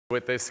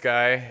with this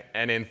guy,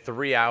 and in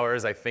 3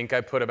 hours, I think I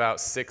put about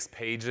 6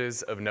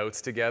 pages of notes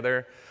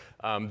together.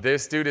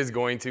 This dude is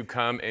going to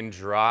come and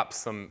drop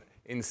some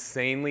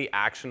insanely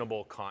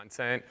actionable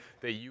content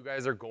that you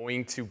guys are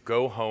going to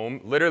go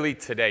home literally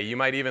today. You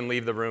might even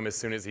leave the room as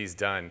soon as he's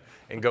done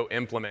and go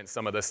implement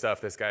some of the stuff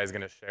this guy is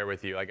going to share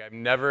with you. Like, I've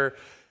never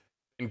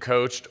been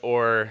coached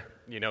or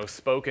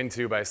spoken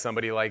to by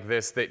somebody like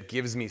this that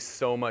gives me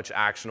so much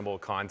actionable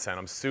content.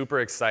 I'm super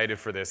excited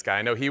for this guy.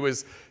 I know he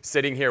was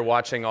sitting here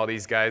watching all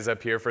these guys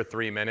up here for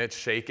 3 minutes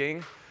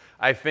shaking.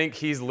 I think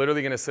he's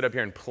literally going to sit up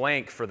here and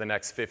plank for the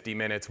next 50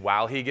 minutes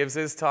while he gives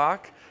his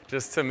talk,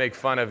 just to make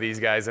fun of these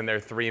guys in their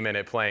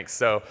 3-minute planks.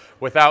 So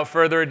without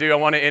further ado, I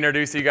want to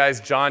introduce you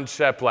guys Jon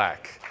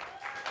Cheplak.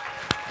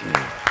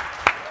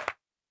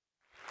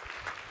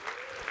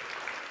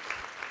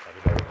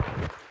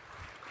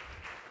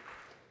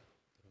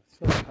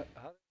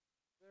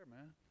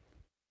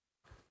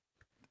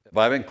 Have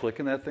I been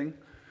clicking that thing?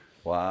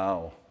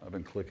 Wow, I've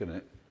been clicking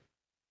it.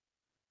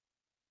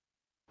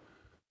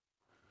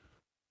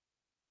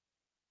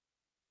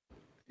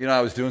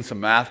 I was doing some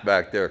math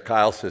back there.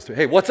 Kyle says to me,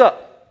 "Hey, what's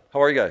up?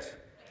 How are you guys?"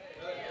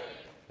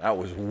 That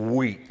was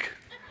weak.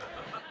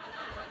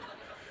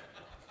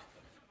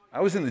 I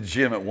was in the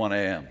gym at 1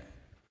 a.m.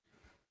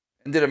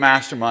 and did a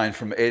mastermind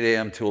from 8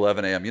 a.m. to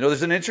 11 a.m.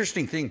 There's an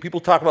interesting thing. People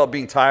talk about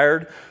being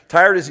tired.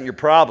 Tired isn't your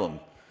problem.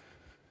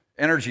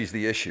 Energy's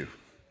the issue.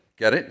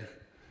 Get it?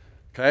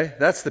 Okay?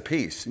 That's the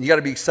piece. And you got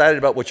to be excited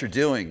about what you're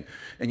doing.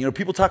 And,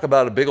 people talk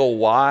about a big old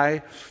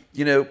why.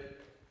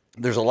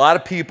 There's a lot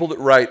of people that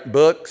write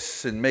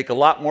books and make a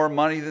lot more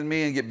money than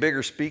me and get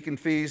bigger speaking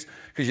fees.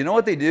 Because you know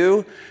what they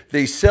do?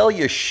 They sell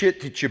you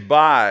shit that you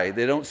buy.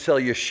 They don't sell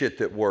you shit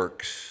that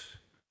works.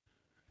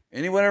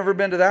 Anyone ever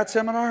been to that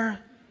seminar?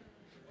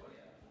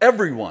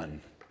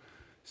 Everyone.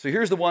 So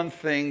here's the one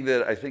thing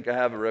that I think I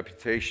have a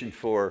reputation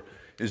for,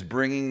 is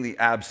bringing the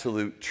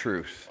absolute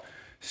truth.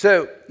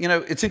 So,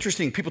 it's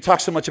interesting. People talk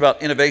so much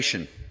about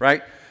innovation,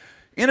 right?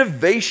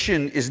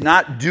 Innovation is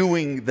not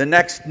doing the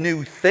next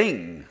new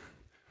thing.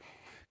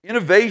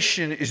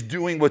 Innovation is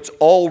doing what's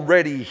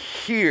already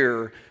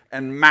here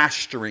and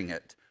mastering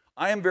it.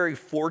 I am very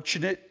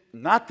fortunate,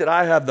 not that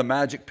I have the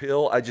magic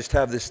pill, I just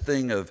have this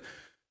thing of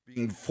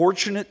being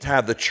fortunate to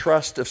have the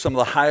trust of some of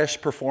the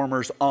highest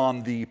performers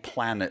on the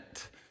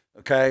planet,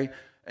 okay?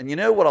 And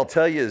what I'll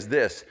tell you is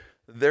this: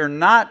 they're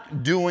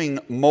not doing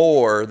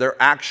more, they're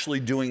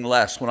actually doing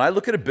less. When I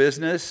look at a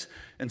business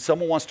and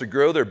someone wants to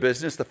grow their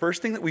business, the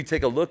first thing that we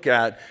take a look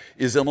at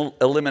is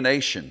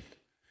elimination.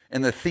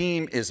 And the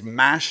theme is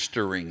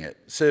mastering it.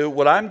 So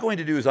what I'm going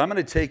to do is I'm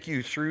going to take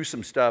you through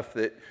some stuff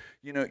that,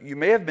 you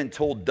may have been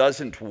told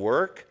doesn't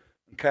work,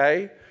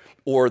 okay?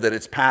 Or that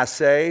it's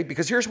passé,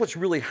 because here's what's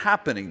really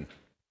happening.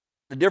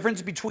 The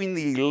difference between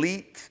the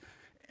elite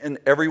and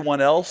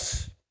everyone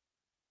else,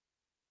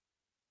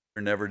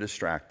 they're never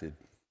distracted.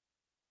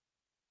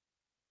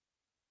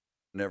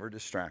 Never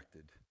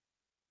distracted.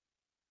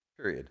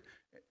 Period.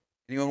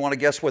 Anyone want to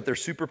guess what their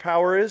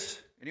superpower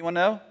is? Anyone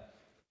know?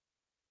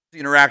 The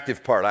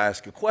interactive part. I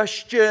ask a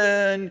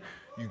question,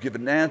 you give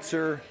an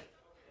answer,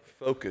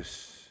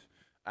 focus.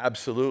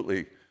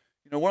 Absolutely.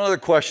 One other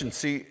question.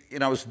 See,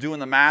 I was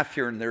doing the math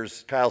here, and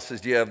Kyle says,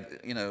 "Do you have,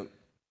 you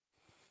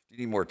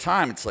need more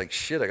time?" It's like,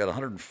 shit, I got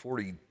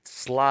 140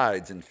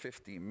 slides in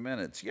 50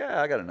 minutes.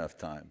 Yeah, I got enough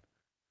time.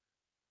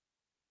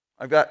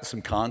 I've got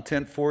some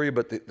content for you,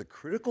 but the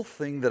critical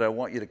thing that I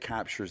want you to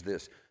capture is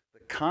this: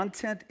 the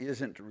content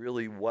isn't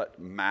really what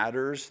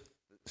matters.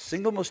 The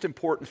single most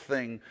important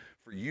thing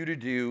for you to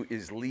do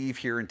is leave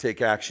here and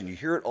take action. You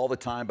hear it all the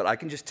time, but I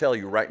can just tell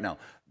you right now,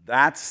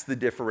 that's the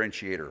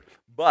differentiator.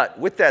 But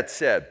with that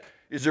said,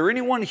 is there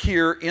anyone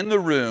here in the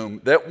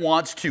room that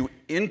wants to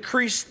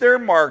increase their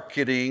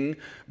marketing,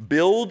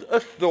 build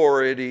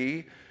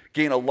authority,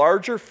 gain a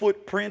larger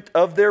footprint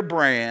of their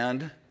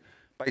brand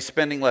by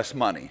spending less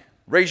money?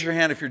 Raise your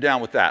hand if you're down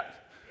with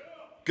that.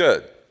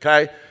 Good,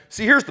 okay?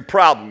 See, here's the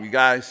problem, you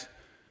guys.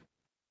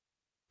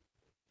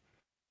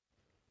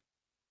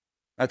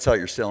 That's how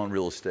you're selling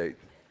real estate.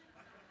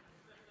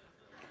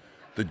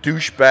 The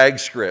douchebag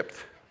script.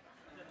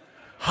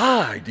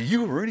 Hi, do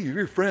you or any of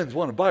your friends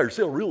want to buy or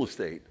sell real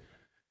estate?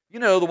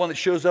 The one that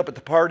shows up at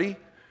the party?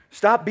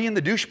 Stop being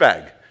the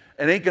douchebag.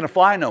 It ain't going to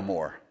fly no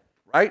more,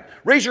 right?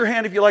 Raise your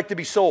hand if you like to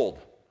be sold.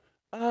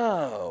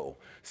 Oh,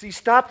 see,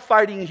 stop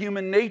fighting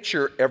human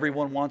nature.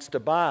 Everyone wants to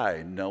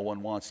buy. No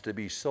one wants to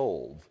be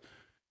sold.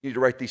 You need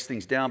to write these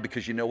things down,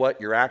 because you know what?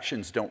 Your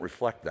actions don't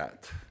reflect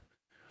that.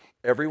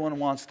 Everyone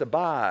wants to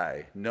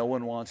buy. No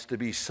one wants to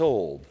be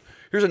sold.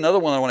 Here's another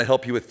one I want to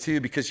help you with too,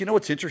 because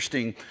what's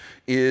interesting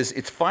is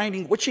it's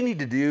finding what you need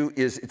to do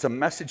is it's a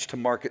message to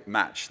market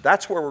match.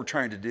 That's what we're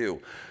trying to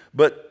do.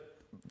 But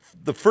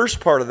the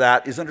first part of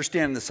that is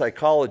understanding the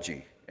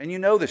psychology. And you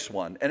know this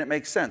one, and it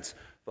makes sense.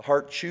 The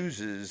heart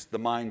chooses, the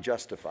mind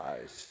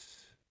justifies.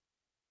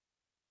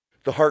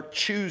 The heart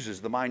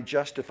chooses, the mind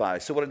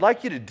justifies. So what I'd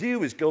like you to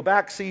do is go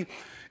back. See,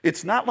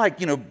 it's not like,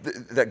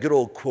 that good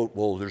old quote,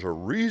 well, there's a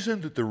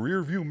reason that the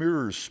rear view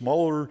mirror is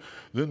smaller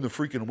than the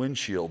freaking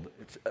windshield.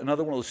 It's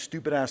another one of those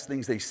stupid ass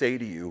things they say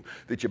to you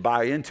that you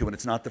buy into, and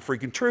it's not the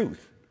freaking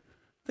truth.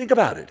 Think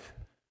about it.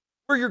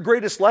 What are your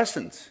greatest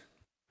lessons?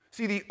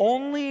 See, the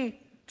only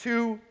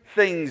two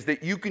things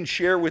that you can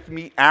share with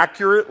me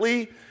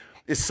accurately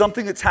is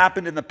something that's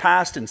happened in the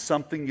past and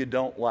something you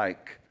don't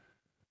like.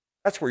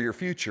 That's where your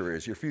future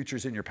is. Your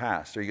future's in your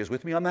past. Are you guys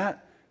with me on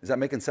that? Is that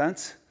making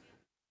sense?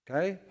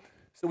 Okay?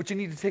 So what you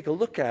need to take a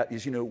look at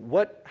is,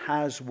 what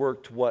has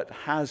worked, what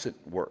hasn't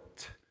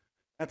worked.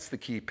 That's the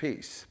key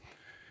piece.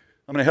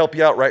 I'm going to help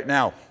you out right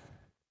now.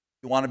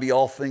 You want to be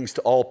all things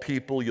to all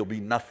people, you'll be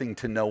nothing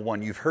to no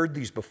one. You've heard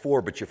these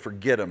before, but you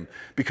forget them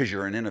because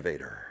you're an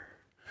innovator.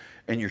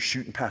 And you're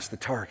shooting past the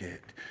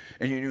target.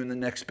 And you're doing the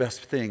next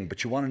best thing.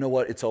 But you want to know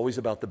what? It's always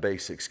about the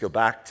basics. Go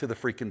back to the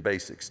freaking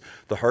basics.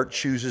 The heart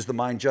chooses, the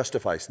mind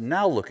justifies.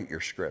 Now look at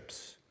your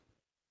scripts.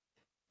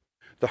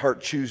 The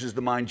heart chooses,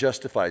 the mind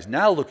justifies.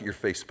 Now look at your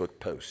Facebook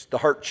posts. The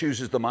heart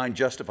chooses, the mind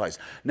justifies.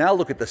 Now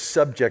look at the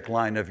subject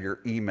line of your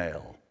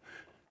email.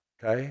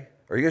 Okay?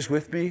 Are you guys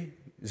with me?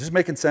 Is this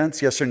making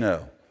sense? Yes or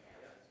no?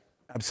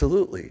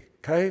 Absolutely.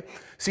 Okay?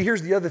 See,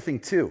 here's the other thing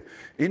too.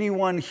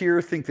 Anyone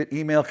here think that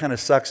email kind of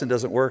sucks and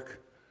doesn't work?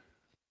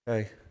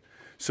 Okay?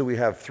 So we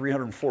have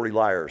 340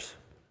 liars.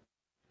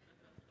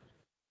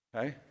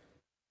 Okay?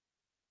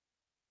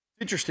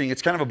 Interesting.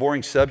 It's kind of a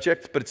boring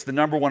subject, but it's the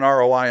 #1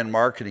 ROI in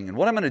marketing. And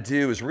what I'm going to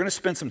do is we're going to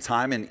spend some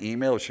time in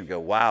email, which you go,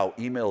 wow,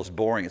 email is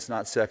boring. It's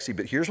not sexy.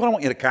 But here's what I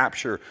want you to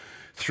capture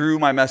through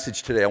my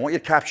message today. I want you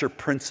to capture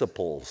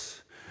principles.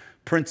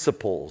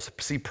 Principles.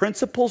 See,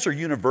 principles are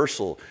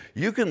universal.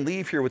 You can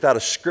leave here without a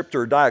script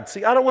or a dialogue.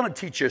 See, I don't want to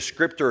teach you a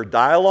script or a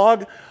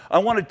dialogue. I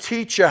want to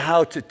teach you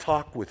how to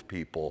talk with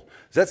people.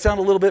 Does that sound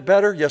a little bit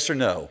better? Yes or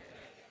no?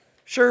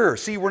 Sure.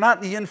 See, we're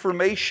not in the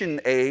information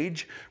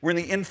age. We're in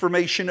the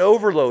information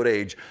overload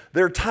age.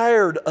 They're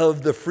tired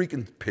of the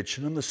freaking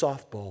pitching them the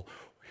softball.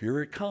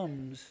 Here it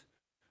comes.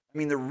 I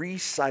mean, the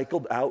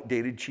recycled,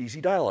 outdated, cheesy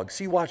dialogue.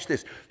 See, watch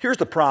this. Here's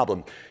the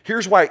problem.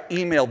 Here's why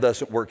email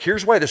doesn't work.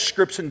 Here's why the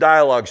scripts and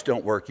dialogues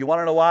don't work. You want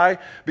to know why?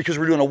 Because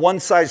we're doing a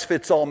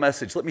one-size-fits-all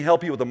message. Let me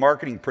help you with a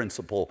marketing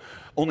principle.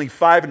 Only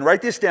 5, and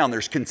write this down.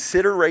 There's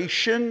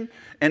consideration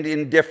and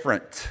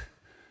indifferent.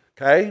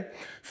 Okay?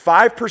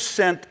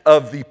 5%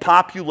 of the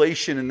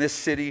population in this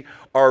city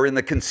are in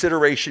the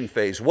consideration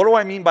phase. What do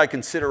I mean by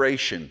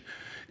consideration?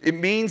 It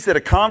means that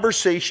a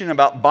conversation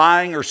about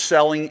buying or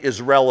selling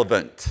is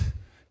relevant.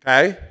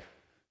 Okay? Does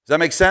that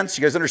make sense?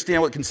 You guys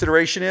understand what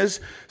consideration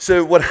is?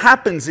 So what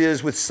happens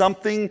is with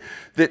something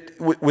that,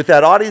 with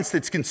that audience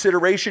that's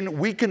consideration,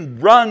 we can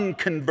run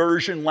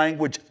conversion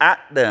language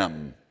at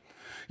them.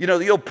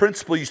 The old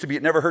principle used to be,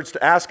 it never hurts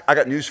to ask. I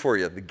got news for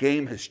you. The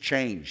game has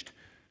changed.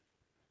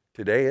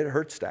 Today, it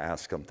hurts to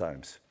ask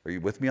sometimes. Are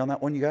you with me on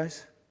that one, you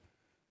guys?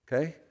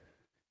 Okay?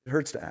 It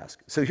hurts to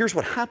ask. So here's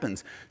what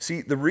happens.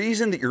 See, the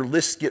reason that your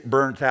lists get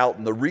burnt out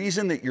and the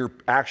reason that your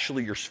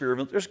sphere of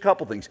influence, there's a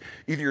couple things.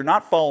 Either you're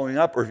not following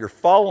up, or if you're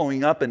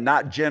following up and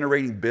not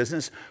generating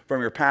business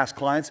from your past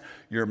clients,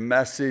 your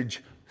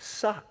message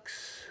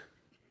sucks.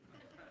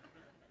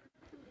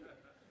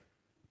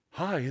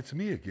 Hi, it's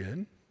me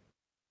again.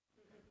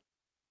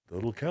 The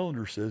little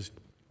calendar says,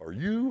 are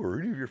you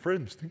or any of your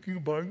friends thinking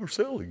of buying or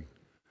selling?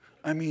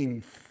 I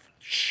mean,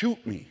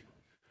 shoot me.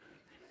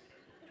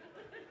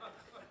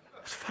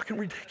 It's fucking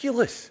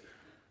ridiculous,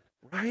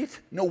 right?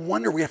 No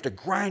wonder we have to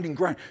grind and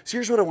grind. So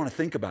here's what I want to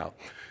think about.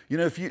 I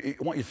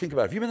want you to think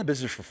about it. If you've been in the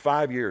business for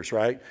 5 years,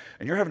 right,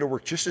 and you're having to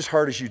work just as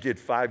hard as you did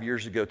 5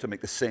 years ago to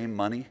make the same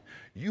money,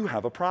 you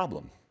have a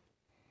problem.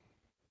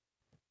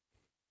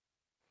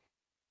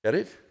 Get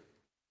it?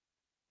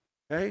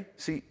 Okay?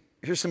 See,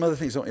 here's some other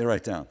things I want you to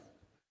write down.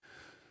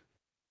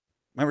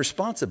 My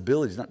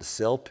responsibility is not to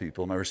sell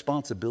people. My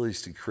responsibility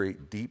is to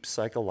create deep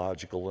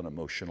psychological and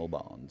emotional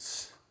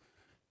bonds.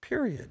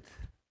 Period.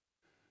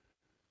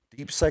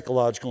 Deep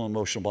psychological and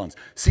emotional bonds.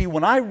 See,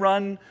 when I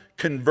run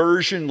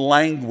conversion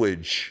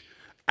language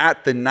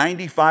at the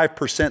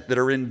 95% that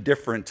are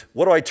indifferent,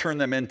 what do I turn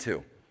them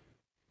into?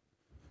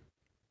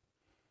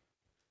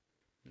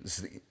 This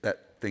is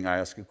that thing, I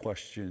ask a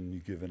question, you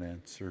give an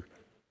answer.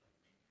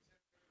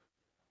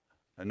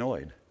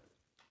 Annoyed.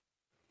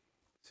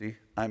 See,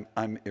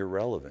 I'm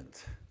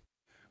irrelevant.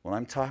 When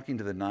I'm talking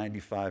to the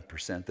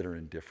 95% that are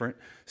indifferent,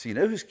 see, you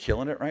know who's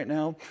killing it right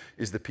now?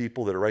 Is the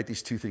people that write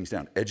these two things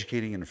down,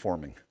 educating and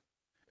informing.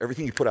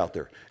 Everything you put out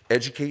there,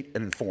 educate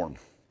and inform.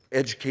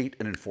 Educate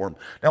and inform.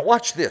 Now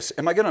watch this.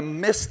 Am I going to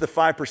miss the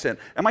 5%?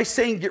 Am I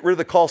saying get rid of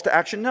the calls to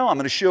action? No, I'm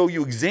going to show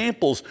you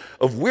examples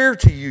of where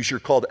to use your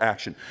call to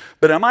action.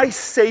 But am I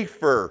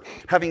safer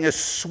having a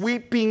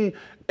sweeping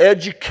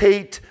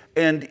educate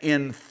and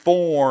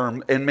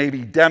inform and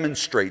maybe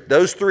demonstrate?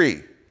 Those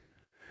three.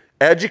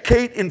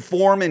 Educate,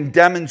 inform, and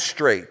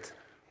demonstrate.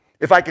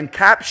 If I can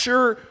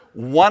capture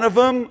one of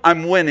them,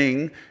 I'm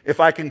winning. If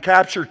I can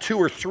capture 2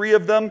 or 3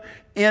 of them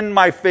in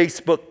my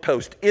Facebook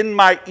post, in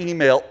my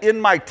email, in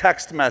my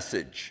text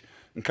message.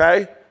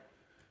 okay?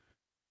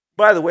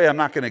 By the way, I'm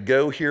not going to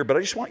go here, but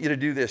I just want you to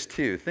do this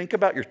too. Think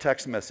about your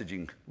text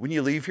messaging. When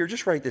you leave here,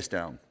 just write this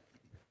down.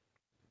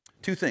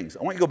 Two things.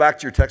 I want you to go back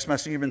to your text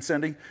messaging you've been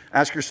sending.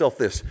 Ask yourself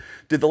this.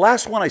 Did the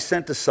last one I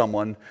sent to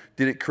someone,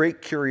 did it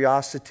create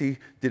curiosity?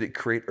 Did it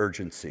create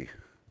urgency?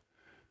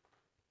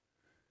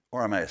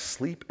 Or am I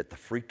asleep at the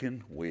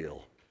freaking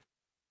wheel?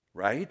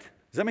 Right?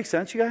 Does that make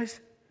sense, you guys?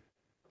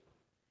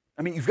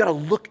 I mean, you've got to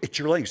look at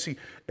your language. See,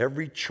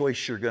 every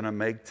choice you're going to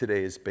make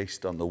today is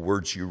based on the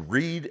words you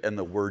read and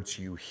the words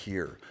you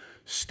hear.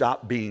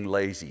 Stop being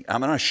lazy.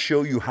 I'm going to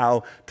show you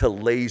how to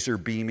laser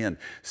beam in.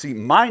 See,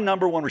 my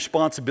number one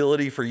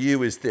responsibility for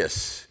you is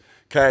this,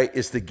 okay,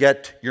 is to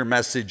get your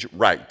message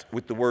right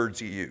with the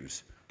words you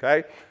use,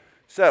 okay?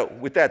 So,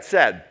 with that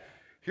said,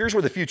 here's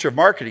where the future of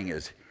marketing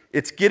is.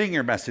 It's getting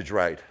your message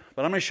right.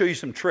 But I'm going to show you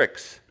some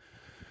tricks.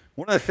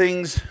 One of the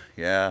things,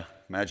 yeah,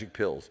 magic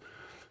pills.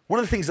 One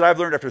of the things that I've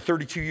learned after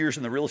 32 years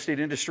in the real estate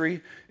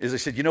industry is I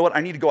said, you know what,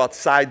 I need to go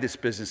outside this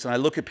business. And I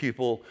look at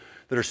people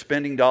that are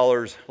spending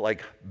dollars,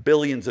 like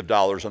billions of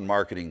dollars on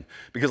marketing.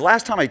 Because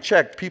last time I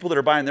checked, people that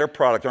are buying their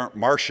product aren't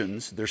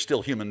Martians, they're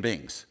still human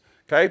beings,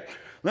 okay?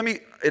 I'm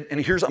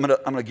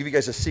gonna give you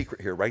guys a secret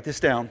here. Write this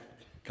down,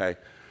 okay?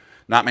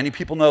 Not many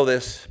people know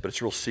this, but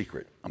it's a real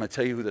secret. I'm gonna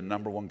tell you who the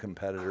number one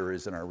competitor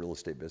is in our real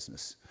estate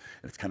business.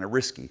 And it's kind of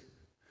risky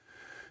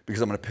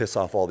because I'm gonna piss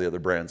off all the other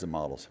brands and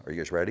models. Are you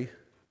guys ready?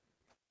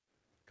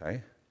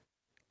 Okay,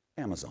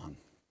 Amazon.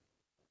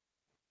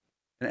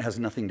 And it has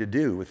nothing to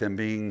do with them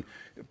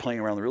playing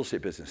around the real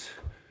estate business.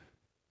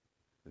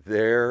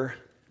 There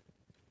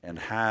and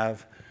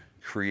have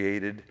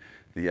created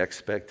the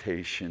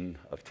expectation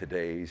of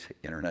today's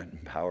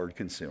internet-empowered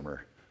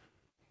consumer.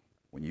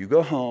 When you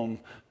go home,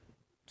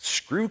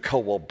 screw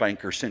Coldwell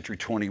Banker, Century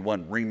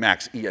 21,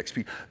 Remax,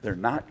 EXP. They're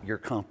not your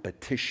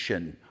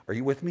competition. Are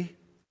you with me?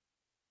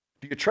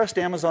 Do you trust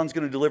Amazon's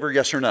going to deliver,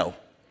 yes or no? Yes.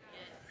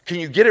 Can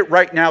you get it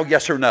right now,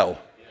 yes or no?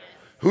 Yes.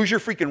 Who's your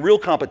freaking real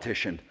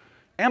competition?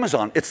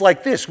 Amazon. It's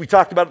like this. We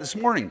talked about it this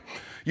morning.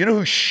 You know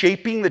who's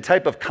shaping the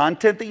type of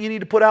content that you need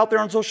to put out there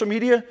on social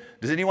media?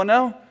 Does anyone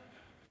know?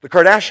 The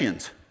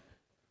Kardashians.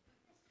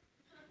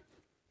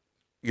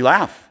 You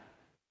laugh.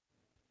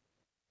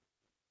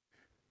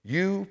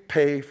 You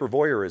pay for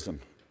voyeurism.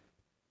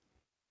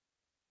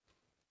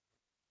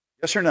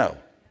 Yes or no?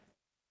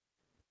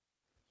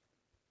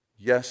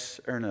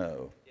 Yes or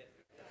no?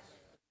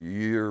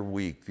 You're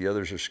weak. The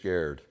others are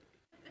scared.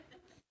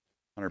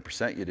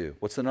 100% you do.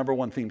 What's the number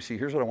one theme? See,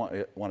 here's what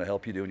I want to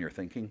help you do in your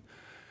thinking.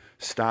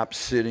 Stop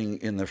sitting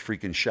in the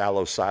freaking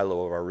shallow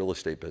silo of our real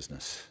estate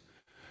business.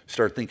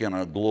 Start thinking on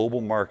a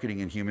global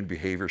marketing and human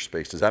behavior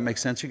space. Does that make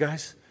sense, you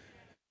guys?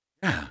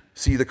 Yeah.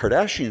 See, the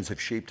Kardashians have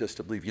shaped us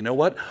to believe, you know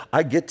what?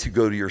 I get to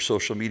go to your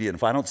social media, and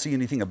if I don't see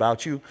anything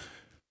about you,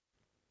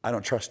 I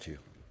don't trust you.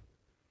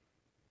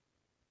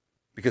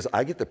 Because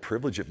I get the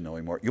privilege of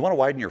knowing more. You want to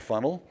widen your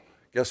funnel?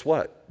 Guess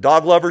what?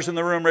 Dog lovers in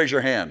the room, raise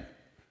your hand.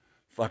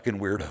 Fucking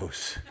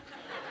weirdos.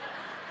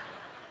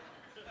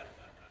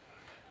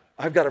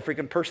 I've got a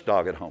freaking purse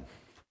dog at home.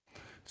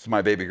 It's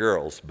my baby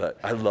girl's, but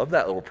I love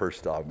that little purse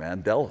dog,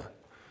 man, Della.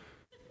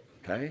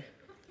 Okay?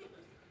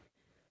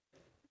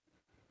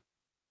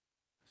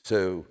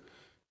 So,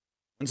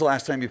 when's the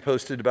last time you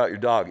posted about your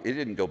dog? It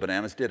didn't go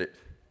bananas, did it?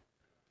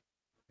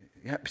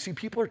 Yeah, see,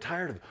 people are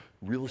tired of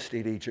real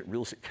estate agent,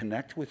 real estate.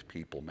 Connect with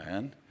people,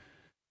 man.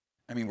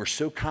 I mean, we're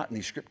so caught in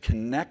these scripts.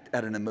 Connect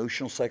at an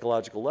emotional,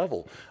 psychological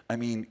level. I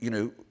mean, you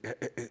know,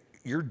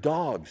 your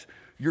dogs,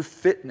 your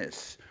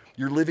fitness,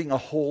 you're living a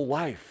whole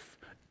life,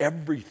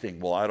 everything.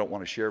 Well, I don't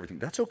want to share everything.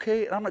 That's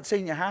okay, and I'm not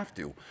saying you have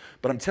to.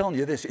 But I'm telling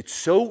you this, it's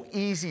so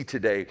easy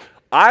today.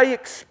 I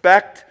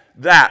expect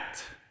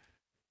that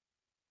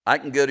I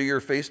can go to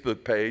your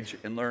Facebook page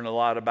and learn a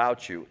lot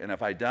about you. And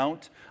if I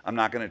don't, I'm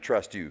not going to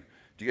trust you.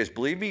 Do you guys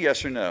believe me,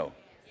 yes or no?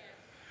 Yes.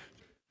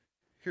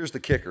 Here's the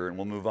kicker, and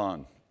we'll move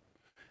on.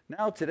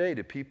 Now today,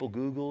 do people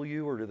Google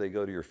you or do they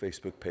go to your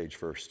Facebook page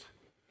first?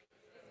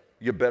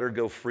 You better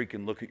go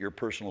freaking look at your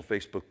personal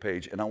Facebook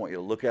page, and I want you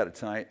to look at it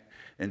tonight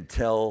and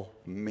tell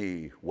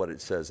me what it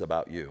says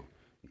about you,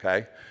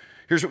 okay?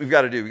 Here's what we've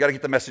got to do. We've got to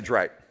get the message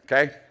right,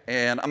 okay?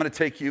 And I'm going to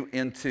take you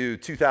into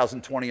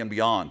 2020 and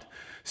beyond.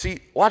 See,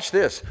 watch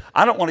this.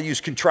 I don't want to use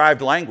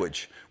contrived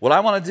language. What I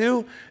want to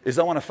do is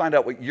I want to find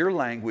out what your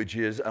language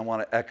is. I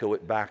want to echo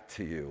it back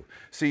to you.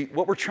 See,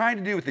 what we're trying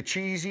to do with the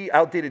cheesy,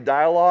 outdated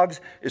dialogues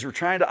is we're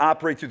trying to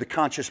operate through the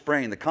conscious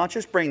brain. The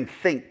conscious brain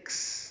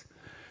thinks.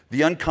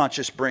 The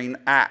unconscious brain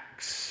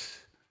acts.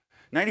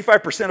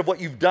 95% of what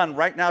you've done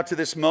right now to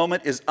this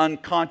moment is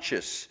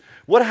unconscious.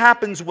 What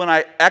happens when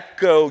I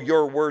echo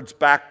your words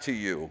back to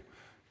you?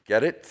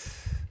 Get it?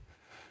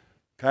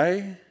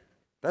 Okay?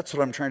 That's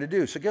what I'm trying to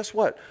do. So guess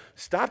what?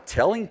 Stop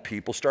telling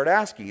people, start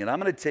asking. And I'm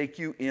going to take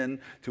you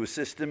into a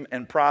system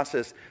and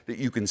process that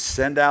you can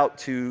send out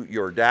to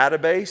your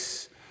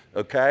database,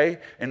 okay,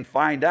 and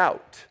find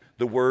out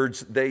the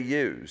words they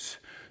use.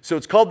 So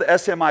it's called the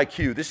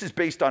SMIQ. This is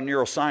based on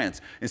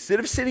neuroscience. Instead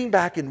of sitting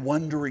back and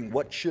wondering,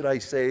 what should I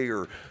say,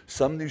 or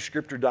some new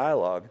script or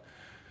dialogue,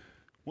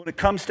 When it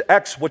comes to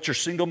X, what's your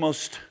single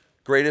most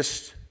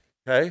greatest,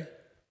 okay,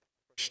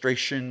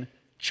 frustration,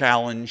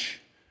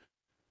 challenge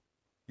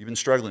you've been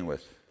struggling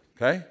with,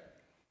 okay?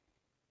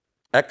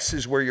 X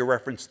is where you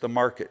reference the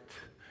market.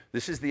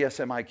 This is the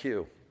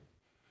SMIQ.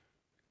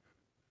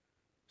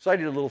 So I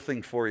did a little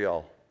thing for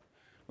y'all.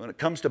 When it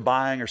comes to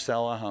buying or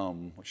selling a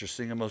home, what's your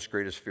single most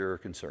greatest fear or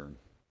concern?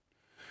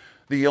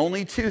 The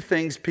only two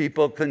things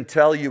people can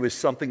tell you is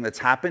something that's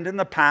happened in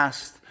the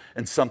past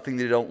and something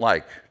they don't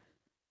like.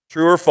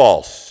 True or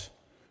false?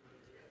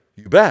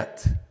 You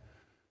bet.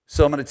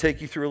 So I'm going to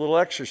take you through a little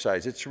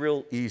exercise. It's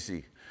real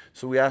easy.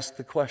 So we ask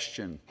the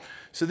question.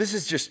 So this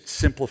is just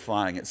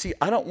simplifying it. See,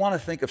 I don't want to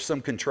think of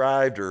some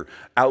contrived or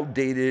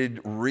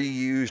outdated,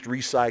 reused,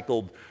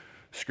 recycled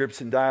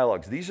scripts and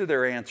dialogues. These are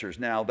their answers.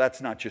 Now,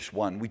 that's not just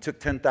one. We took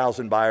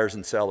 10,000 buyers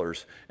and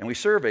sellers, and we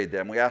surveyed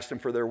them. We asked them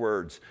for their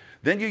words.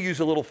 Then you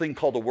use a little thing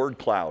called a word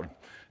cloud.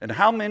 And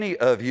how many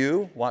of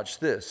you, watch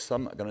this,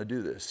 I'm not going to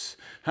do this.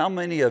 How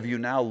many of you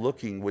now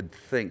looking would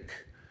think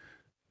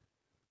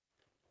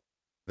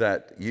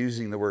that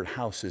using the word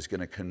house is going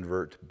to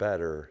convert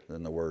better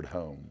than the word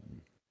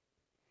home?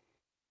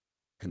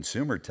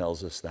 Consumer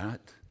tells us that.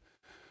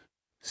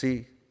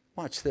 See,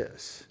 watch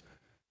this.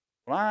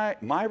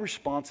 My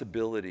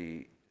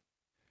responsibility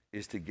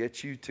is to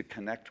get you to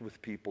connect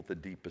with people at the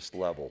deepest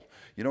level.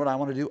 You know what I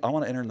want to do? I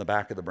want to enter in the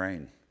back of the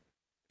brain.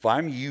 If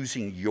I'm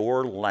using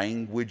your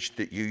language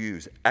that you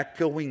use,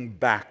 echoing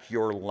back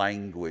your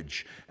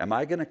language, am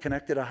I going to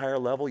connect at a higher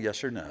level,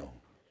 yes or no?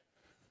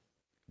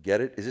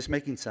 Get it? Is this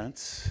making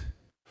sense?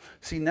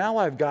 See, now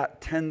I've got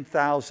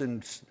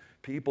 10,000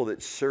 people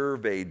that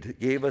surveyed,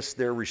 gave us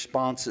their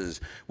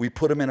responses. We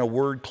put them in a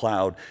word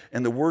cloud,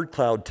 and the word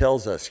cloud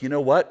tells us, you know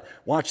what?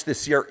 Watch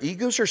this. See, our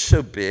egos are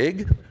so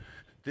big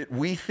that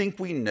we think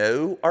we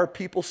know our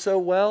people so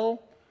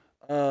well.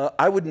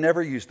 I would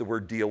never use the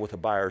word deal with a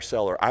buyer or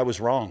seller. I was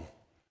wrong.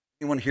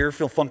 Anyone here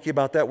feel funky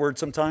about that word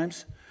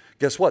sometimes?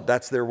 Guess what?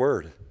 That's their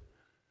word.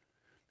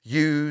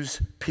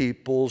 Use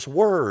people's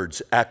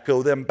words.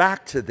 Echo them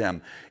back to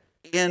them.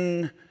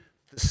 In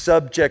the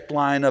subject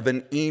line of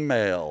an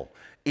email,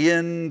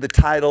 in the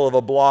title of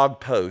a blog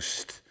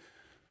post,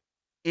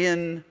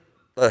 in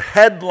the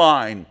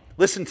headline,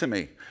 listen to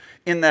me,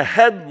 in the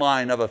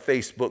headline of a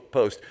Facebook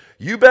post.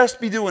 You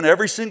best be doing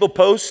every single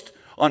post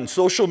on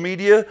social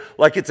media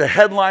like it's a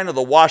headline of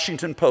the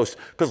Washington Post.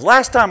 Because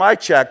last time I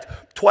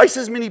checked, twice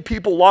as many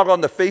people log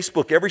on to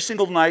Facebook every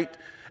single night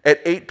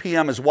at 8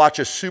 p.m. as watch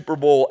a Super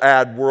Bowl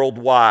ad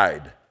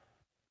worldwide.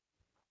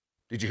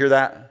 Did you hear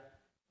that?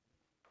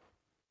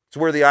 It's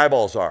where the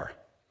eyeballs are,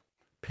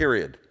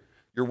 period.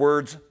 Your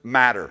words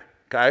matter,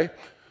 okay?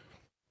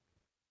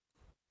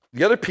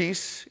 The other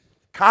piece,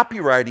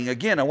 copywriting,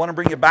 again, I want to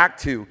bring you back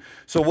to.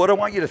 So what I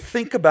want you to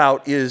think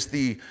about is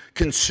the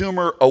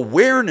consumer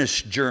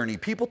awareness journey.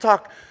 People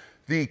talk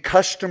the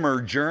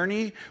customer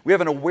journey. We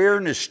have an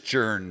awareness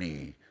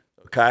journey,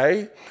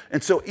 okay?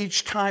 And so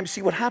each time,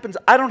 see what happens,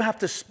 I don't have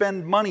to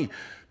spend money.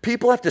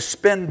 People have to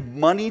spend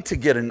money to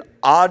get an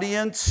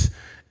audience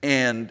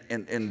and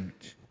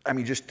I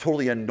mean, just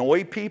totally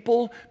annoy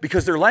people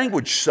because their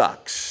language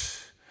sucks.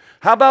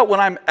 How about when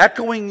I'm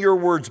echoing your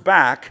words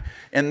back,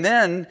 and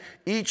then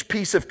each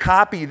piece of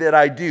copy that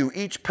I do,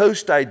 each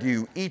post I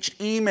do, each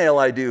email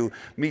I do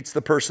meets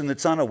the person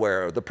that's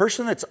unaware. The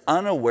person that's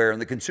unaware in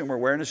the consumer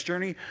awareness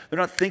journey, they're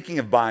not thinking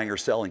of buying or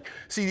selling.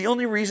 See, the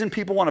only reason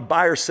people want to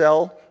buy or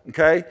sell,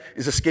 okay,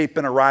 is escape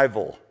an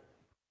arrival.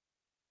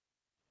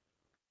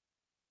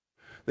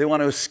 They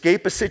want to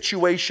escape a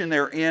situation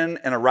they're in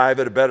and arrive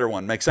at a better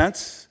one. Make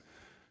sense?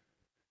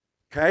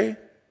 Okay?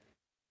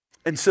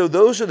 And so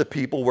those are the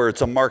people where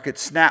it's a market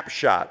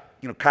snapshot.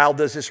 You know, Kyle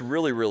does this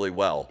really, really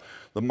well.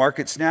 The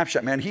market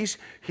snapshot, man, he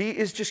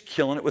is just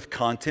killing it with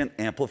content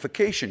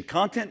amplification.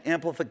 Content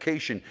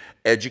amplification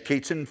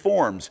educates and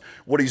informs.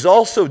 What he's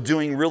also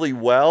doing really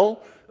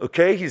well,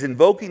 okay, he's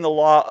invoking the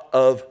law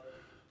of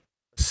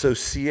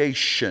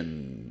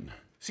association.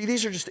 See,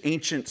 these are just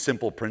ancient,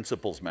 simple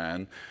principles,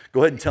 man.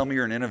 Go ahead and tell me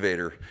you're an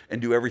innovator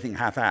and do everything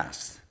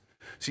half-assed.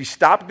 See,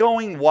 stop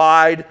going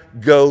wide,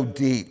 go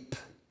deep.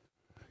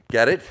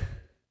 Get it?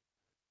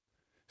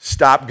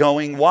 Stop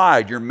going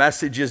wide. Your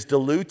message is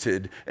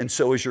diluted, and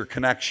so is your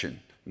connection.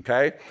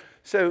 Okay?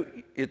 So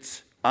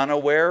it's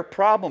unaware,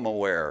 problem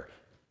aware.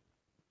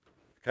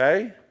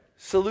 Okay?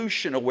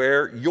 Solution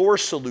aware, you're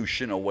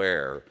solution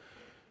aware.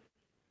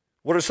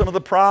 What are some of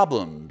the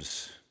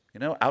problems? You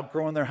know,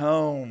 outgrowing their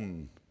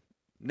home,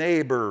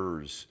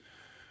 neighbors,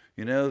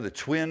 you know, the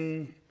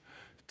twin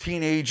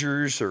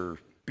teenagers are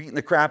beating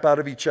the crap out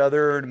of each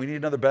other, and we need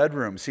another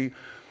bedroom. See,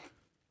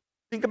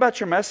 think about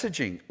your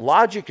messaging.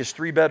 Logic is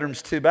 3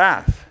 bedrooms, 2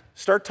 bath.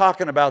 Start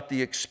talking about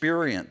the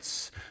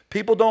experience.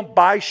 People don't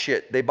buy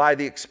shit, they buy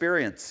the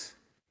experience.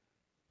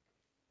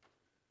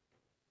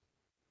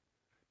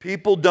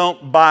 People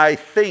don't buy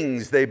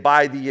things, they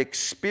buy the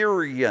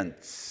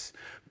experience.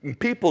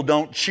 People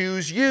don't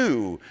choose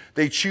you,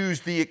 they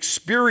choose the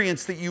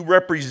experience that you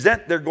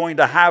represent they're going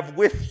to have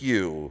with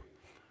you.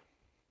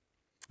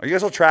 Are you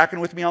guys all tracking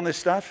with me on this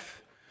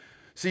stuff?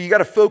 So you got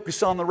to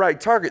focus on the right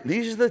target. And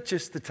these are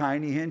just the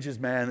tiny hinges,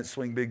 man, that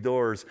swing big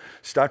doors.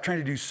 Stop trying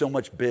to do so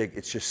much big.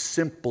 It's just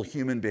simple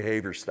human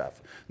behavior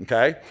stuff,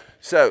 okay?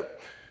 So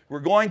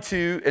we're going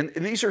to, and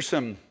these are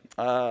some,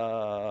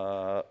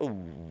 I'm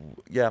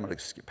going to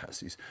skip past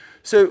these.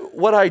 So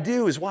what I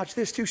do is watch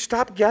this too.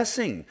 Stop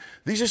guessing.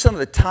 These are some of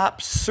the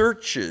top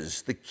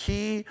searches, the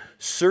key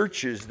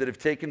searches that have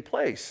taken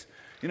place.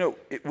 You know,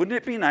 wouldn't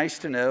it be nice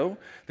to know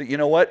that, you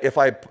know what, if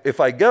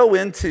I go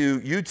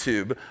into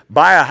YouTube,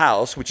 buy a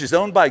house, which is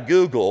owned by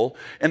Google,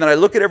 and then I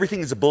look at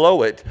everything that's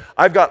below it,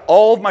 I've got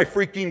all of my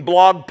freaking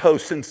blog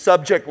posts and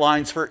subject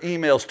lines for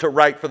emails to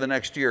write for the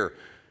next year.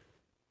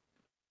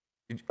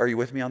 Are you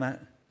with me on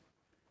that?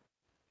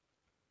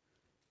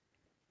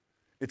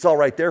 It's all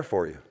right there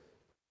for you.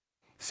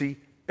 See,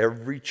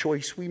 every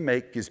choice we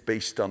make is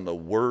based on the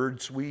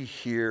words we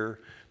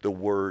hear, the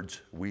words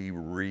we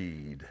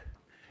read.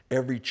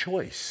 Every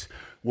choice.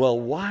 Well,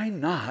 why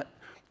not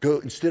go,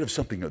 instead of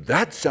something,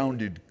 that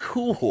sounded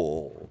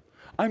cool,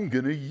 I'm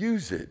going to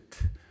use it.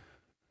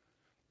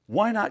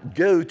 Why not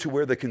go to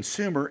where the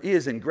consumer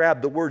is and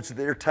grab the words that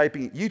they're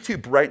typing?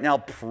 YouTube right now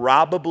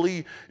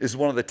probably is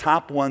one of the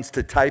top ones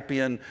to type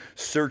in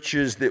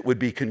searches that would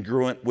be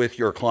congruent with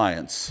your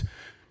clients,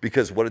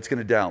 because what it's going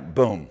to down,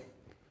 boom.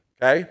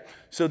 Okay?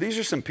 So these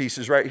are some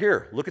pieces right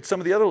here. Look at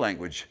some of the other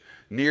language.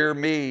 Near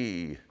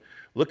me.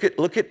 Look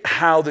at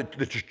how the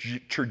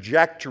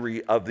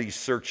trajectory of these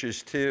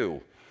searches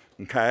too,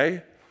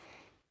 okay?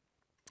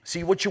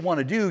 See, what you want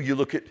to do, you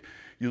look at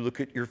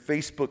your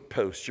Facebook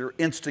posts, your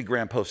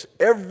Instagram posts.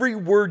 Every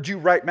word you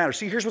write matters.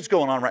 See, here's what's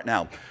going on right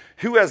now.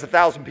 Who has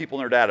 1,000 people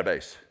in their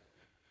database?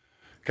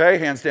 Okay,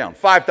 hands down.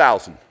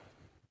 5,000.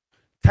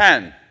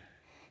 10.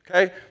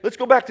 Okay, let's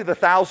go back to the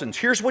thousands.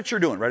 Here's what you're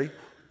doing. Ready?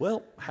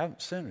 Well, I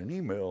haven't sent an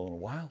email in a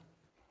while.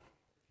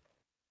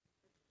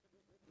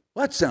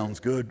 Well, that sounds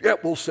good. Yeah,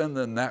 we'll send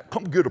them that.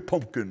 Come get a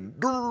pumpkin.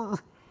 Durr.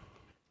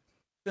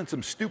 Send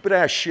some stupid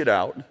ass shit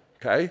out,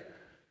 okay?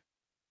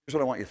 Here's what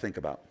I want you to think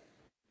about.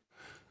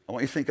 I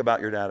want you to think about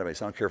your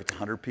database. I don't care if it's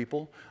 100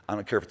 people. I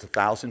don't care if it's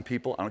 1,000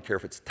 people. I don't care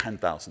if it's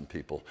 10,000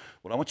 people.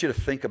 What I want you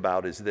to think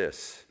about is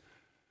this.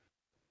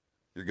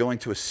 You're going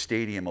to a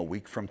stadium a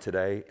week from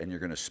today, and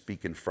you're going to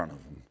speak in front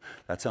of them.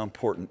 That's how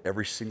important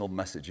every single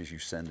message is you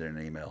send in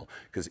an email,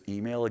 because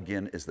email,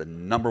 again, is the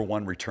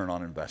 #1 return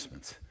on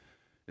investments.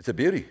 It's a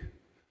beauty,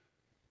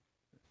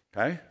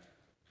 okay?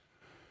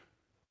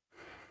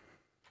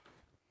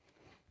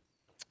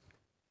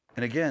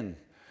 And again,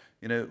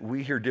 you know,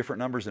 we hear different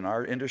numbers in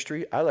our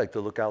industry. I like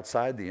to look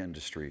outside the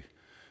industry.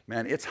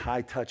 Man, it's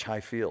high touch, high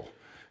feel.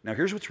 Now,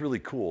 here's what's really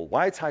cool.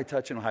 Why it's high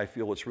touch and high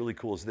feel, what's really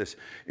cool is this,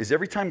 is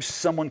every time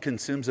someone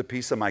consumes a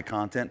piece of my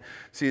content,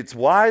 see, it's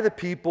why the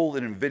people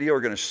that in video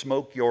are going to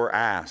smoke your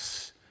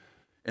ass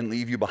and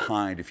leave you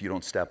behind if you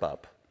don't step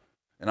up.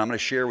 And I'm going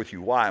to share with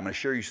you why. I'm going to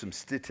share you some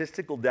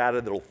statistical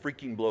data that'll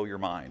freaking blow your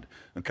mind,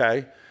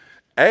 okay?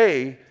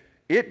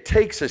 It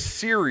takes a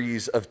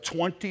series of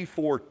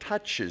 24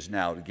 touches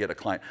now to get a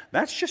client.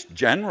 That's just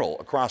general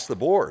across the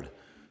board,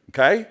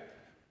 okay?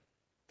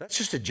 That's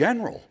just a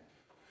general.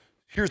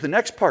 Here's the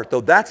next part, though.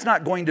 That's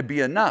not going to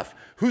be enough.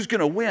 Who's going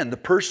to win? The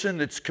person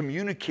that's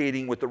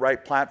communicating with the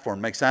right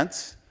platform. Make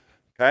sense?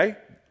 Okay?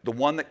 The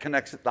one that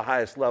connects at the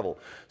highest level.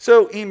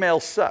 So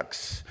email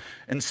sucks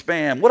and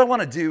spam. What I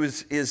want to do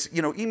is,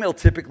 you know, email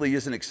typically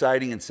isn't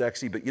exciting and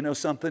sexy, but you know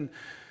something?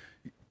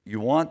 You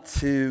want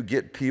to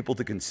get people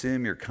to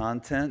consume your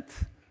content,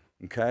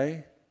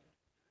 okay?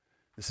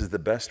 This is the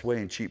best way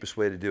and cheapest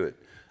way to do it.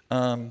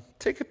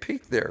 Take a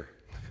peek there.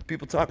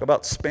 People talk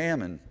about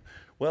spamming.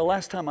 Well,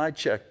 last time I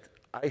checked,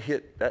 I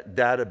hit that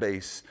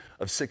database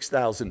of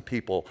 6,000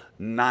 people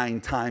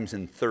 9 times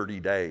in 30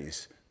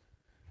 days.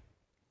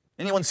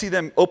 Anyone see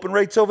them open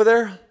rates over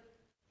there?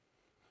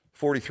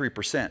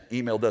 43%.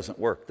 Email doesn't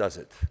work, does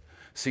it?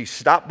 See,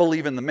 stop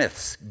believing the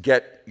myths.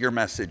 Get your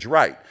message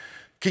right.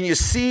 Can you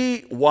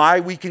see why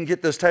we can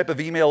get those type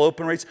of email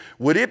open rates?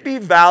 Would it be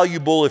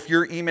valuable if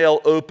your email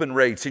open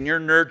rates and your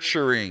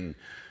nurturing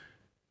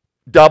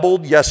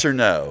doubled, yes or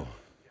no?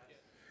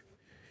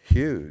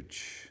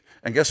 Huge.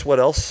 And guess what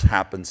else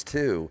happens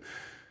too?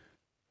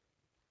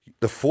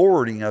 The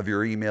forwarding of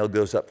your email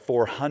goes up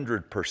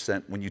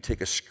 400% when you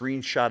take a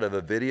screenshot of a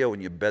video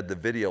and you embed the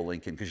video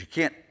link in, because you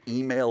can't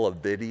email a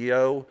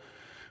video.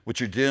 What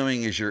you're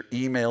doing is you're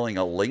emailing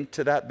a link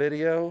to that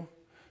video,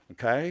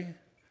 okay?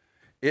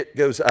 It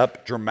goes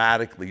up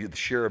dramatically, the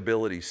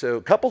shareability. So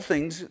a couple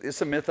things,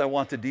 it's a myth I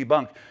want to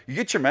debunk. You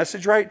get your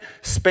message right.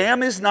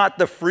 Spam is not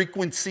the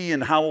frequency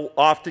and how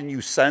often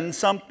you send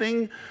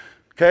something,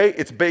 okay?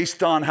 It's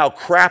based on how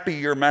crappy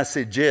your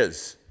message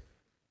is,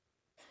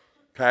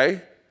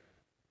 okay?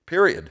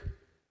 Period.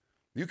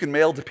 You can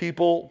mail to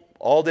people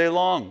all day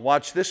long.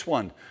 Watch this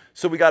one.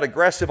 So we got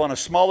aggressive on a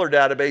smaller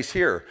database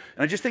here.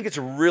 And I just think it's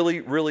really,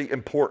 really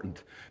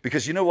important.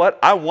 Because you know what?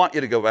 I want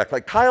you to go back.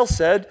 Like Kyle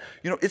said,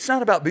 you know, it's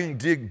not about being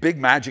big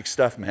magic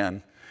stuff,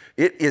 man.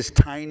 It is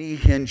tiny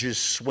hinges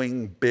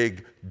swing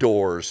big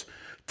doors.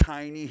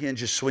 Tiny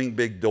hinges swing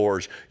big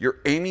doors. You're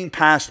aiming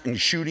past and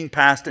shooting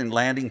past and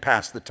landing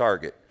past the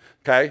target.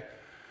 Okay?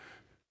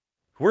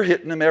 We're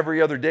hitting them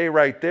every other day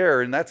right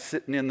there, and that's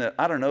sitting in the,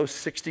 I don't know,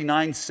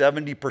 69,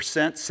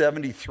 70%,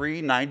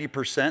 73,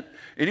 90%.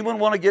 Anyone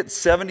want to get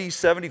 70,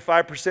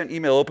 75%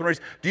 email open rates?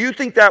 Do you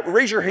think that,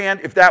 raise your hand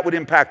if that would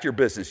impact your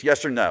business,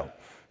 yes or no,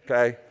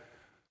 okay?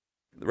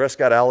 The rest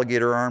got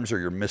alligator arms or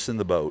you're missing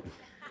the boat.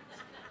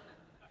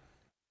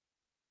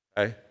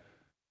 Okay?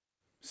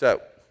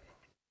 So,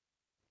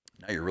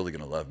 now you're really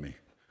going to love me.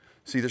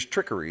 See, there's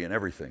trickery in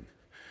everything.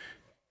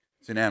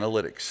 It's in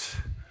analytics.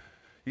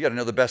 You got to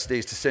know the best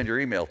days to send your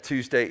email.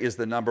 Tuesday is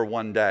the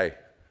 #1 day.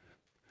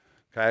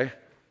 Okay?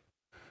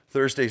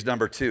 Thursday's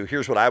 #2.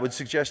 Here's what I would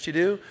suggest you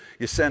do.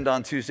 You send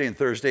on Tuesday and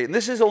Thursday. And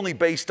this is only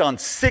based on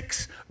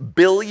 6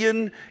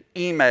 billion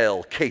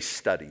email case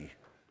study.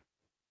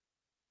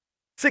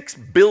 6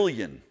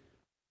 billion.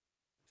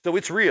 So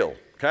it's real,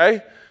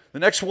 okay? The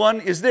next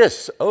one is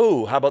this.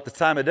 Oh, how about the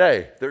time of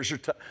day?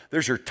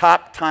 There's your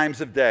top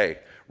times of day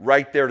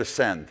right there to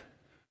send,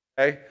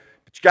 okay?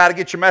 But you got to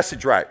get your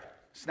message right.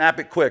 Snap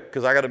it quick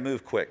because I got to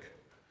move quick.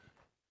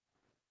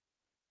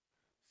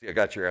 See, I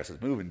got your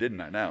asses moving, didn't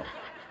I now?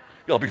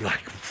 You'll be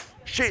like,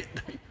 shit.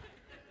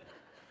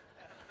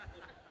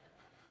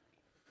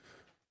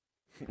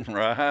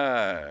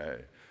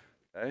 Right.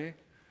 Okay?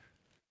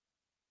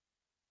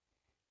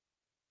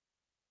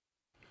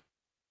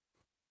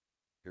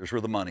 Here's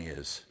where the money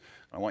is.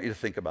 I want you to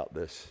think about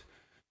this.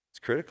 It's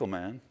critical,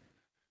 man.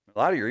 A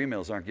lot of your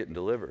emails aren't getting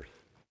delivered.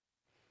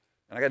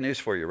 And I got news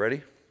for you.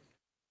 Ready?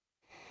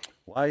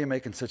 Why are you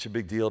making such a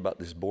big deal about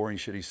this boring,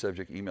 shitty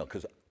subject email?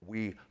 Because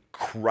we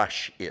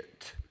crush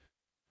it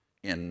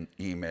in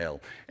email.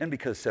 And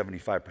because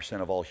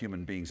 75% of all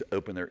human beings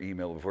open their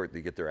email before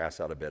they get their ass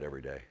out of bed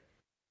every day.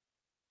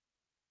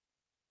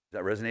 Does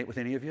that resonate with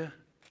any of you?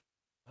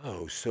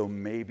 Oh, so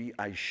maybe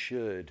I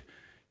should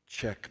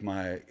check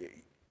my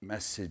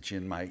message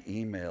in my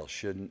email,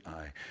 shouldn't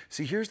I?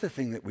 See, here's the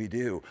thing that we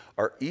do.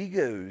 Our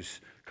egos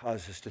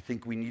cause us to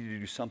think we need to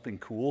do something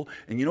cool.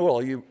 And you know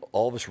what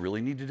all of us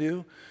really need to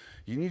do?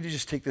 You need to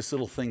just take this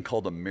little thing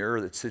called a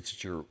mirror that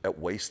sits at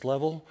waist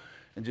level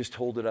and just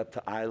hold it up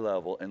to eye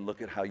level and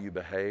look at how you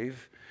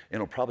behave. And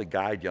it'll probably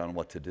guide you on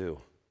what to do.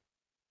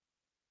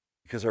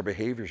 Because our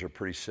behaviors are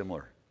pretty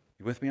similar.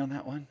 You with me on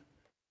that one?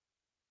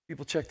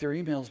 People check their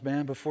emails,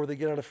 man, before they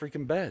get out of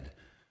freaking bed.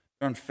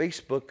 They're on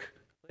Facebook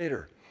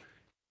later.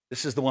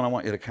 This is the one I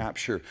want you to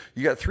capture.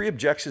 You got 3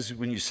 objectives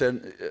when you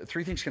send,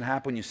 3 things can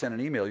happen when you send an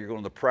email. You're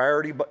going to the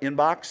priority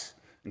inbox,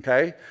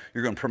 okay?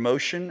 You're going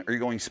promotion, or you're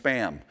going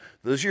spam.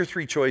 Those are your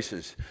 3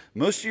 choices.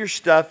 Most of your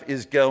stuff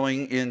is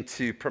going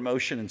into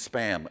promotion and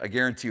spam. I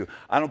guarantee you.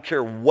 I don't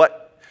care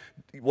what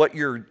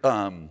your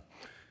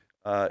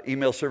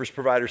email service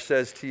provider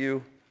says to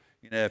you.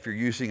 You know, if you're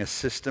using a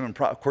system, and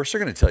of course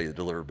they're going to tell you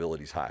the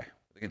deliverability is high.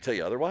 They can tell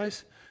you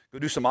otherwise. Go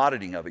do some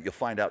auditing of it. You'll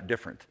find out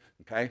different,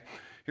 okay?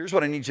 Here's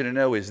what I need you to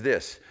know is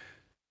this.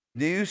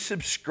 New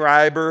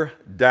subscriber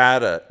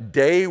data.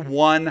 Day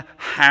 1,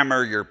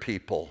 hammer your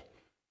people.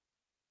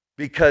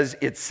 Because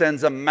it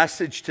sends a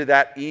message to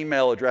that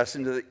email address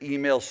into the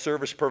email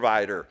service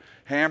provider.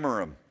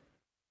 Hammer them.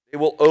 They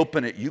will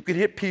open it. You can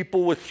hit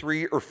people with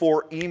 3 or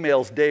 4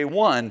 emails day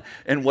 1.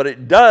 And what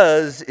it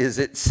does is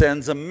it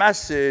sends a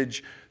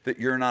message that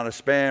you're not a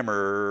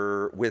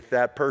spammer with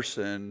that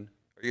person.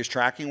 Are you guys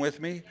tracking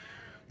with me?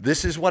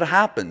 This is what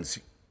happens.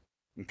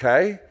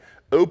 Okay?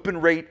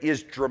 Open rate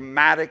is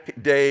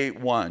dramatic day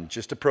 1.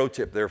 Just a pro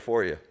tip there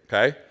for you,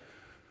 okay?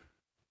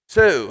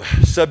 So,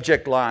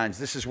 subject lines.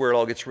 This is where it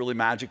all gets really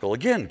magical.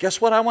 Again, guess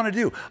what I want to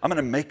do? I'm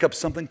going to make up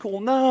something cool.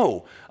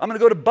 No. I'm going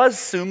to go to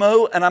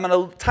BuzzSumo and I'm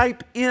going to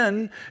type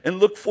in and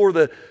look for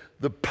the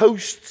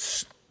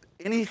posts,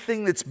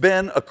 anything that's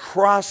been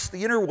across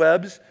the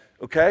interwebs,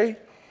 okay?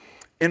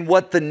 And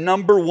what the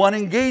 #1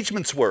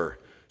 engagements were.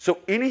 So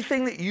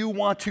anything that you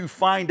want to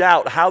find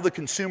out how the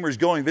consumer is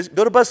going,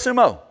 go to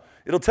BuzzSumo.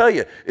 It'll tell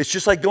you. It's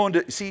just like going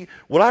to, see,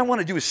 what I want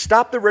to do is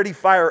stop the ready,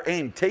 fire,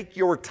 aim. Take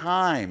your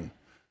time.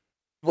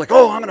 Like,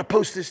 oh, I'm going to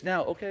post this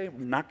now. Okay,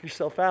 knock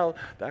yourself out.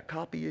 That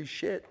copy is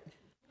shit.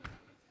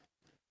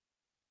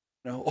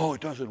 No, oh,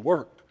 it doesn't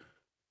work.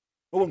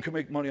 No one can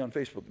make money on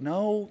Facebook.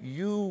 No,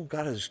 you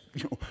got to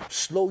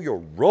slow your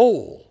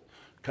roll.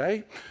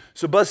 Okay?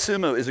 So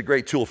BuzzSumo is a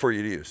great tool for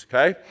you to use.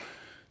 Okay?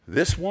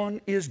 This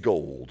one is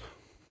gold.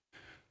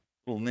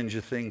 Little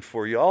ninja thing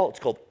for y'all. It's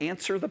called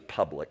Answer the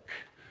Public.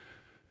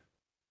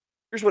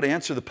 Here's what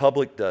Answer the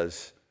Public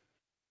does.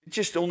 It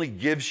just only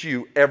gives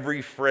you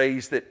every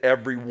phrase that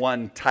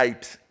everyone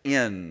types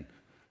in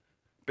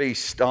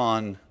based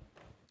on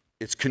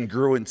its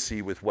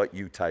congruency with what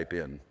you type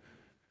in.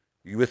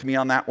 You with me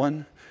on that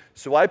one?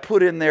 So I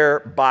put in there,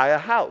 buy a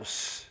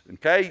house.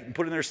 Okay? You can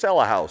put in there, sell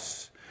a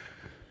house.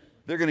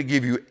 They're going to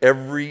give you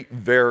every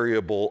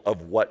variable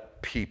of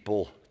what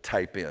people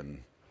type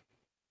in.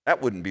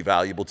 That wouldn't be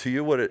valuable to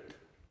you, would it?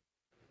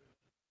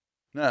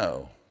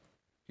 No.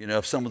 You know,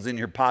 if someone's in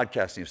here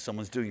podcasting, if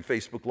someone's doing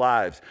Facebook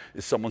Lives,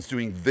 if someone's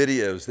doing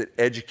videos that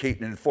educate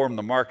and inform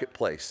the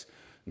marketplace,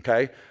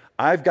 okay?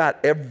 I've got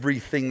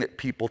everything that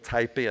people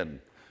type in.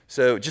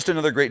 So just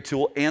another great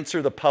tool,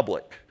 Answer the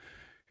Public.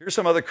 Here's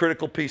some other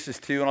critical pieces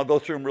too, and I'll go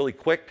through them really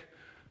quick.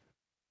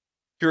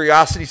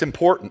 Curiosity is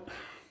important.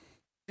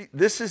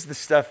 This is the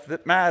stuff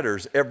that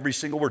matters, every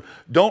single word.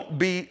 Don't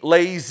be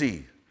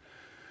lazy.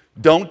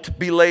 Don't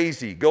be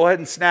lazy. Go ahead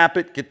and snap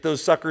it. Get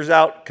those suckers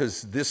out,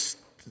 because this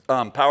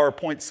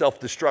PowerPoint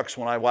self-destructs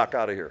when I walk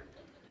out of here.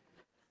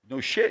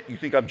 No shit, you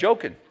think I'm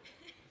joking.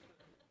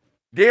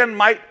 Dan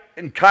might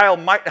and Kyle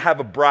might have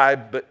a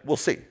bribe, but we'll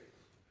see.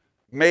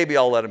 Maybe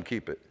I'll let him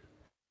keep it.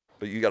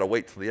 But you got to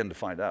wait till the end to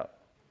find out.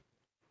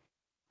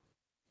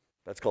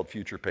 That's called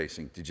future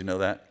pacing. Did you know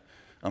that?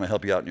 I'm going to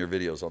help you out in your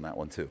videos on that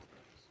one too.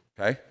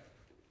 Okay?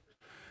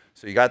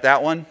 So you got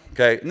that one?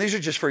 Okay. And these are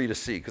just for you to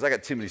see, because I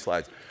got too many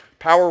slides.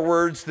 Power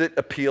words that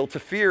appeal to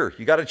fear.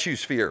 You got to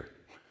choose fear.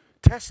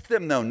 Test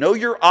them though. Know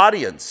your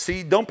audience.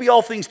 See, don't be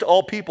all things to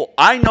all people.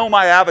 I know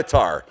my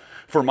avatar.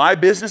 For my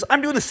business,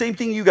 I'm doing the same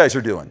thing you guys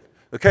are doing.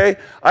 Okay?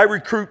 I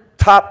recruit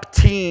top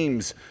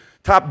teams,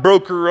 top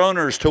broker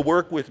owners to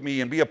work with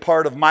me and be a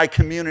part of my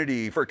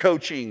community for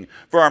coaching,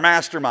 for our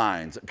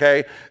masterminds,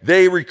 okay?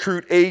 They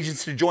recruit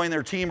agents to join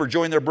their team or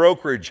join their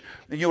brokerage.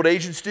 And you know what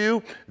agents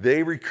do?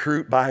 They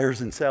recruit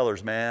buyers and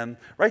sellers, man.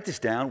 Write this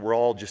down. We're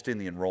all just in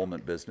the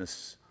enrollment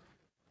business.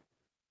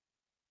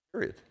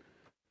 Period.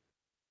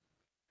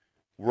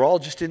 We're all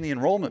just in the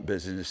enrollment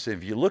business.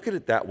 If you look at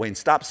it that way and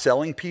stop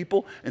selling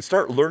people and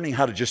start learning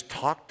how to just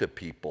talk to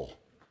people.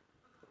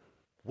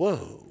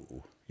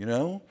 Whoa, you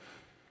know?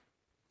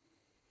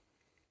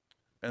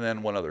 And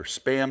then one other,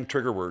 spam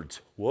trigger words.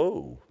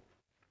 Whoa.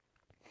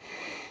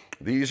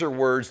 These are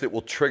words that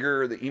will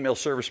trigger the email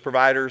service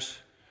providers,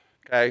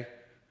 okay?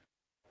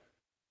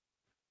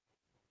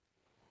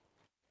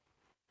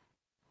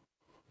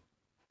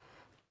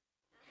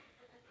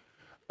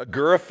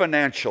 Agura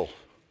Financial,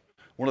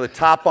 one of the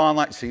top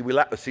online, see,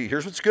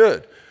 here's what's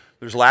good.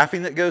 There's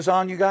laughing that goes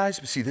on, you guys.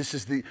 But see, these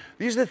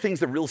are the things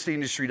the real estate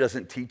industry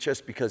doesn't teach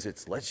us, because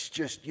it's, let's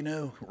just, you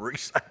know,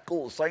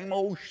 recycle the same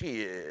old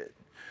shit,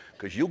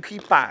 because you'll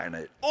keep buying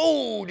it.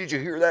 Oh, did you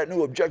hear that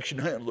new objection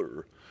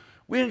handler?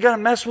 We ain't got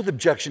to mess with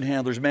objection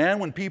handlers, man.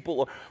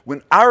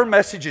 When our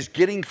message is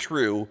getting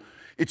through,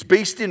 it's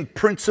based in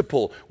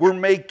principle. We're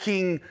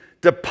making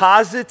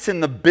deposits in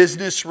the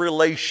business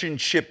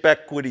relationship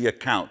equity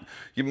account.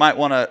 You might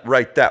want to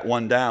write that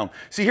one down.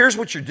 See, here's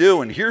what you're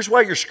doing. Here's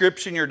why your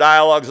scripts and your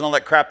dialogues and all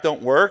that crap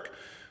don't work,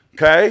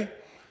 okay?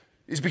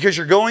 Is because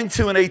you're going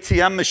to an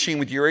ATM machine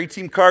with your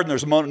ATM card and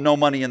there's no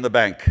money in the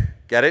bank.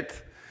 Get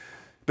it?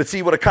 But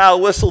see, what a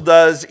Kyle Whistle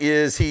does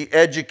is he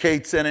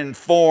educates and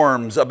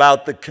informs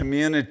about the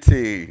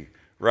community,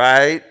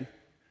 right?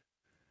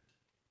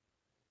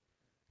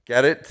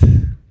 Get it?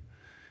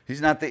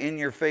 He's not the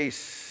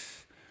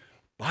in-your-face,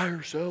 buy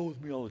or sell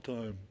with me all the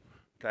time,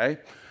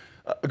 okay?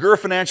 Agura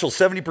Financial,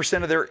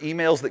 70% of their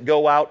emails that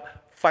go out,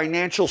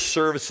 financial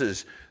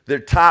services, their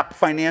top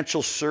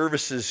financial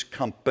services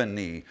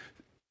company.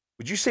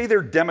 Would you say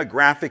they're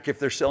demographic if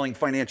they're selling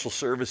financial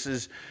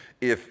services?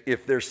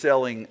 If they're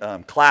selling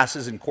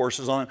classes and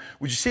courses on it,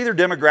 would you say their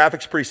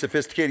demographics pretty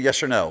sophisticated,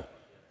 yes or no?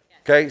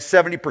 Okay,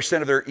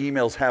 70% of their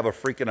emails have a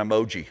freaking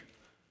emoji.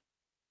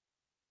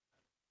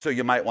 So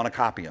you might want to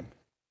copy them.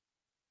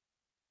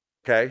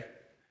 Okay?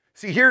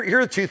 See, here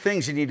are the two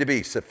things you need to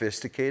be,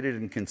 sophisticated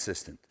and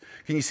consistent.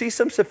 Can you see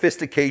some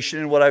sophistication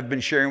in what I've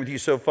been sharing with you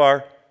so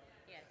far?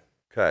 Yes.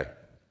 Okay.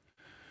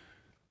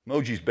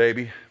 Emojis,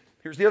 baby.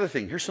 Here's the other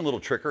thing. Here's some little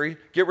trickery.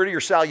 Get rid of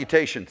your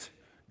salutations.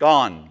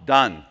 Gone.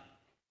 Done.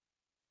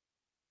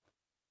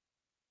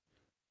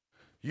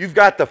 You've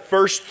got the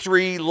first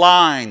 3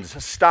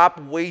 lines. Stop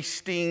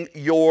wasting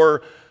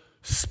your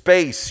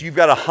space. You've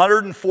got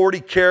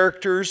 140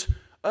 characters.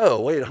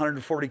 Oh, wait,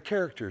 140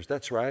 characters.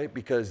 That's right,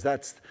 because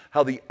that's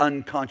how the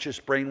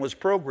unconscious brain was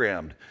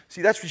programmed.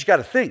 See, that's what you got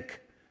to think.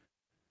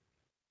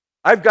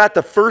 I've got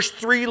the first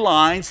 3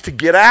 lines to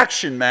get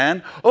action,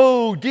 man.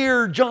 Oh,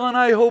 dear John,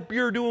 I hope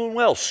you're doing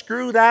well.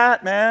 Screw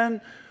that, man.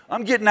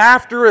 I'm getting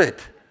after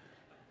it.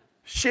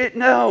 Shit,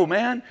 no,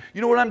 man. You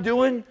know what I'm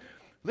doing?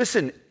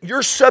 Listen,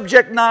 your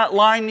subject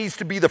line needs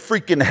to be the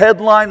freaking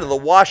headline of the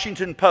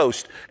Washington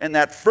Post, and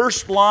that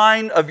first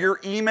line of your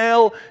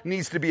email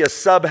needs to be a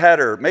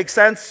subheader. Make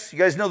sense? You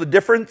guys know the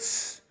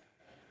difference?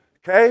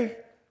 Okay?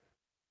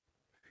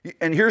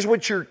 And here's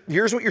what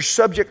your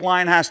subject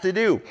line has to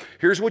do.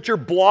 Here's what your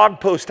blog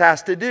post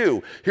has to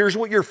do. Here's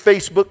what your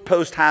Facebook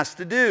post has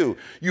to do.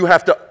 You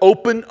have to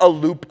open a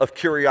loop of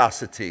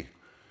curiosity.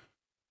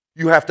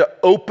 You have to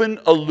open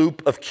a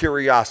loop of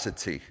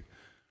curiosity.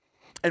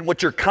 And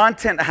what your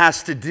content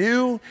has to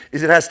do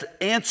is it has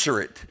to answer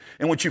it.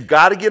 And what you've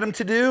got to get them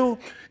to do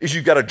is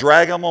you've got to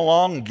drag them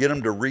along and get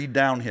them to read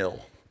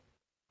downhill.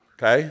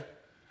 Okay? I'll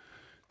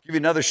give you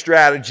another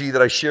strategy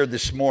that I shared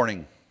this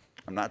morning.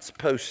 I'm not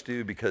supposed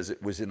to because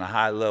it was in a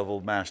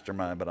high-level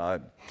mastermind, but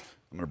I'm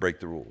going to break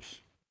the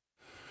rules.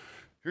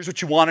 Here's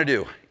what you want to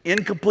do.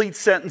 Incomplete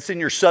sentence in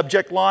your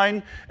subject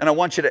line, and I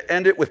want you to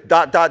end it with ...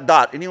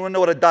 Anyone know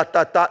what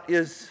a ...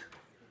 is?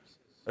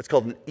 That's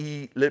called an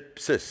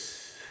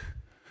ellipsis.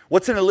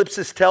 What's an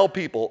ellipsis tell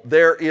people?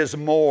 There is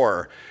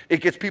more.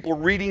 It gets people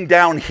reading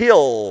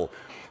downhill.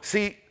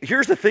 See,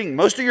 here's the thing.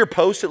 Most of your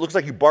posts, it looks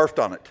like you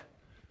barfed on it.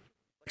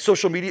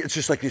 Social media, it's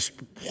just like this.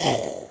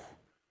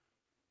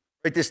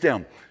 Write this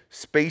down.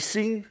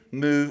 Spacing,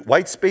 move,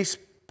 white space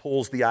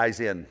pulls the eyes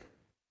in.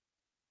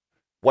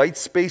 White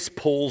space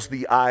pulls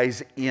the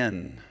eyes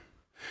in.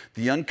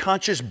 The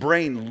unconscious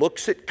brain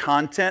looks at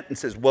content and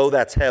says, whoa,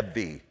 that's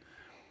heavy.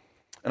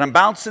 And I'm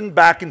bouncing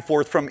back and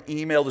forth from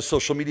email to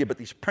social media, but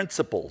these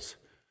principles,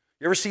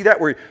 you ever see that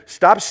where you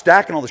stop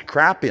stacking all this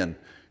crap in?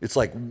 It's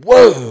like,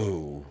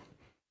 whoa.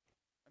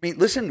 I mean,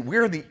 listen,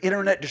 we're in the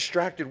internet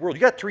distracted world.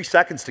 You got 3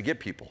 seconds to get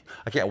people.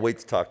 I can't wait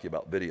to talk to you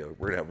about video.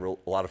 We're going to have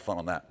a lot of fun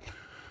on that.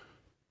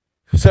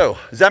 So,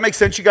 does that make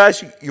sense, you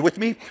guys? You with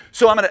me?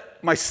 So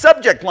my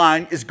subject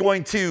line is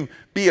going to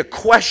be a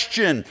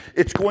question.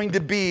 It's going to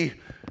be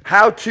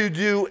how to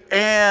do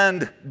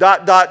and ...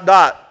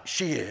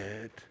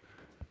 shit.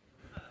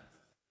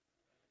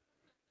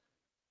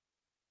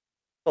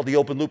 Called the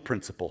open loop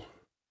principle.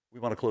 We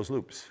want to close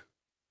loops.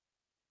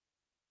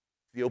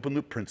 The open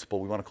loop principle,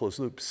 we want to close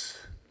loops.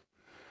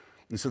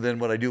 And so then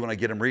what I do when I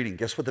get them reading,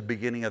 guess what the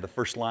beginning of the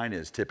first line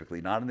is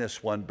typically? Not in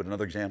this one, but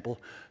another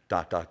example, ...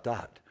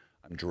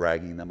 I'm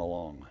dragging them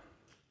along.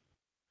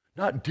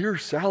 Not, dear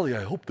Sally,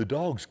 I hope the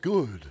dog's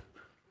good.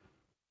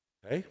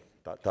 Okay, ...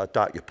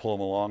 you pull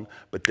them along,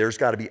 but there's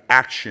got to be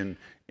action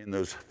in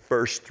those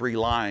first 3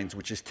 lines,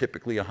 which is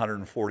typically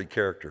 140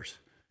 characters.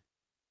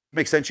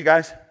 Make sense, you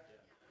guys?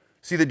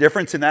 See the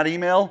difference in that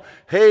email?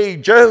 Hey,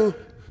 Joe,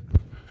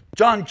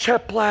 Jon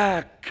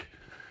Cheplak,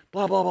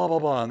 blah, blah, blah, blah,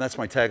 blah. And that's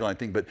my tagline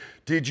thing. But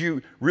did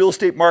you, real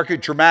estate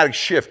market, dramatic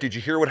shift. Did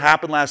you hear what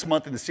happened last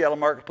month in the Seattle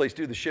marketplace?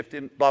 Do the shift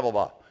in, blah, blah,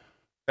 blah.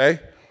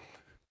 Okay?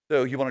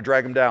 So you want to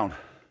drag them down.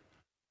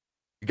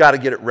 You got to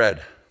get it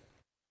read.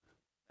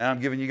 And I'm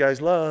giving you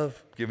guys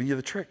love, giving you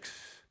the tricks.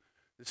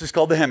 This is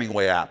called the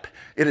Hemingway app.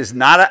 It is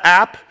not an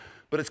app,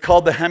 but it's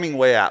called the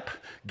Hemingway app.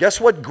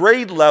 Guess what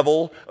grade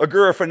level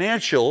Agura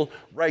Financial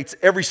writes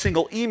every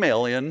single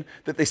email in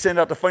that they send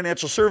out to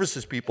financial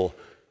services people?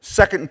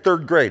 2nd and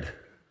 3rd grade.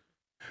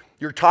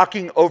 You're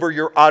talking over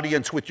your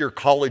audience with your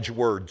college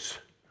words.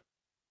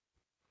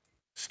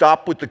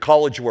 Stop with the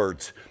college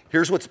words.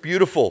 Here's what's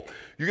beautiful.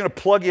 You're going to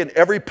plug in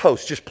every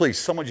post. Just please,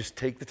 someone just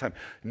take the time.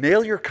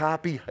 Nail your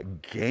copy,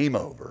 game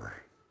over.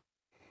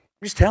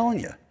 I'm just telling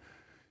you.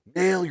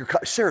 Nail your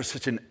copy. Sarah's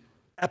such an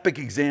epic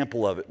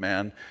example of it,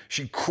 man.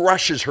 She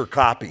crushes her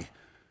copy.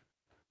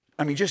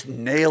 I mean, just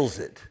nails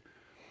it.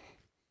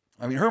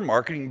 I mean, her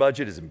marketing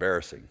budget is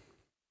embarrassing.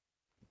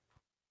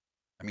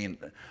 I mean,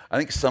 I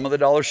think some of the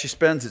dollars she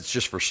spends, it's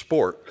just for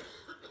sport.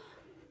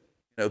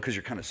 You know, because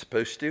you're kind of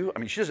supposed to. I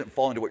mean, she doesn't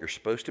fall into what you're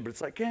supposed to, but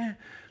it's like,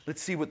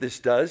 let's see what this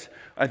does.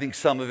 I think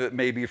some of it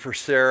may be for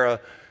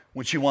Sarah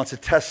when she wants to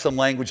test some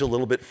language a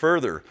little bit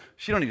further.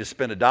 She don't need to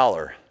spend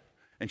 $1,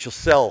 and she'll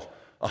sell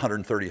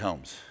 130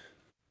 homes.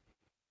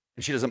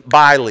 And she doesn't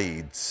buy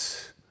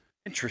leads.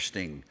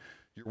 Interesting.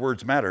 Your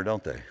words matter,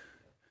 don't they?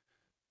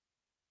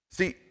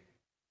 See,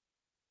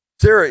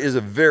 Sarah is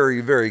a very,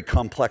 very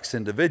complex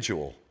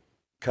individual,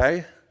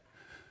 okay?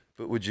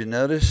 But would you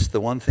notice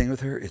the one thing with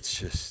her? It's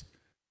just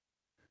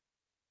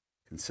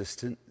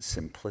consistent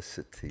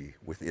simplicity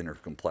within her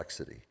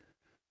complexity,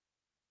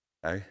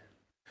 okay?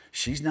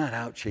 She's not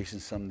out chasing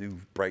some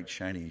new bright,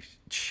 shiny,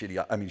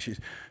 shitty, I mean,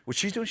 what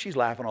she's doing, she's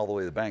laughing all the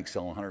way to the bank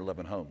selling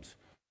 111 homes,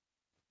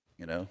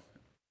 you know?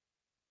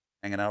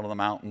 Hanging out on the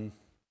mountain,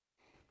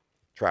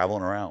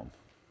 traveling around,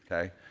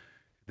 okay?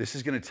 This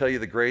is going to tell you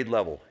the grade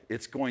level.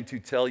 It's going to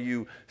tell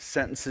you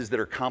sentences that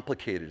are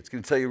complicated. It's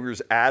going to tell you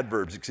where's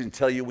adverbs. It's going to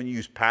tell you when you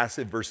use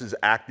passive versus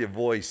active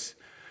voice.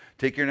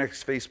 Take your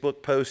next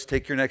Facebook post,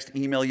 take your next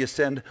email you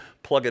send,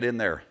 plug it in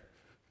there,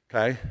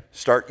 okay?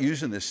 Start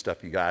using this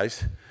stuff, you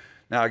guys.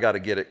 Now I got to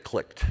get it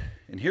clicked.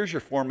 And here's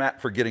your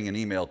format for getting an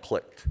email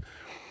clicked.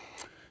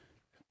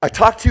 I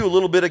talked to you a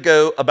little bit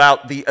ago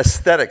about the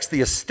aesthetics.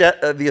 The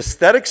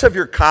aesthetics of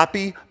your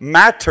copy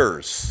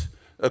matters,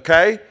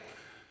 okay?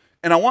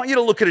 And I want you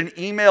to look at an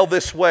email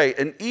this way.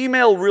 An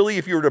email really,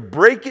 if you were to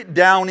break it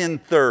down in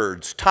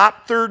thirds,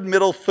 top third,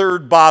 middle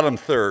third, bottom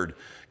third,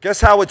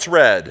 guess how it's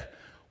read?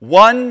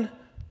 1,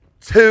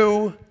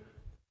 2,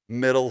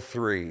 middle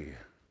 3.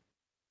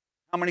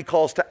 How many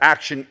calls to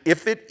action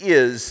if it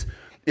is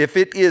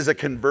a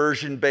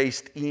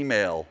conversion-based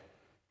email?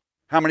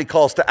 How many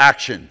calls to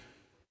action?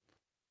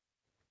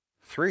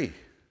 3.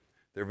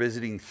 They're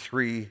visiting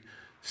 3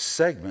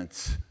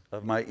 segments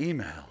of my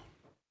email.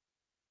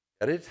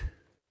 Get it?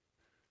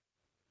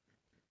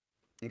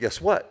 And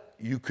guess what?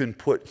 You can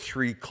put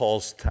 3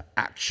 calls to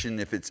action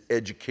if it's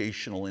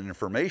educational and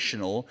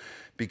informational,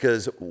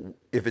 because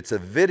if it's a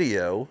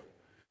video,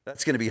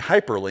 that's going to be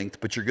hyperlinked,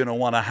 but you're going to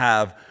want to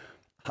have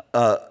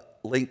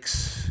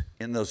links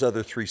in those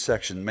other 3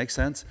 sections. Make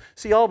sense?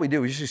 See, all we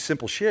do is just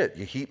simple shit.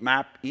 You heat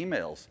map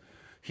emails.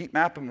 Heat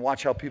map them and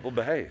watch how people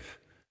behave.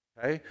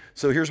 Okay?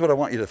 So here's what I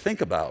want you to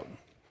think about.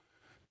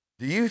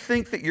 Do you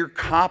think that your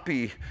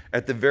copy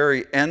at the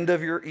very end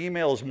of your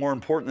email is more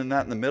important than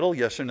that in the middle?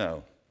 Yes or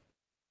no?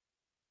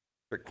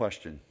 Trick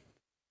question.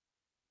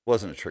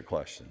 Wasn't a trick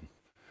question.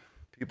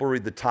 People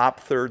read the top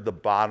third, the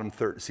bottom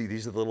third. See,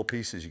 these are the little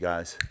pieces, you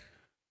guys.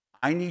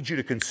 I need you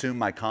to consume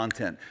my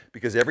content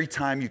because every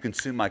time you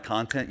consume my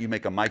content, you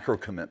make a micro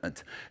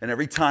commitment. And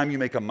every time you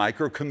make a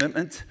micro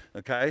commitment,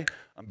 okay,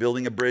 I'm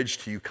building a bridge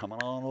to you coming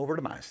on over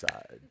to my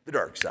side, the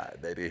dark side,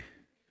 baby.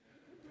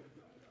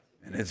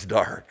 And it's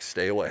dark.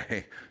 Stay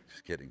away.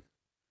 Just kidding.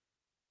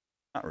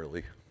 Not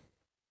really.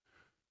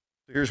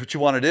 So here's what you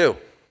want to do,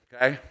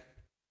 okay?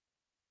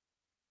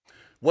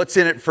 What's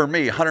in it for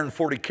me?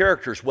 140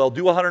 characters. Well,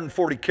 do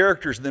 140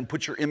 characters and then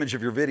put your image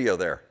of your video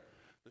there.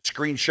 The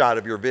screenshot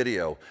of your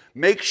video.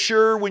 Make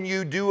sure when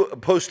you do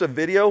post a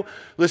video,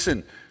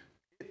 listen,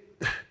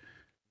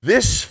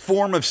 this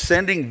form of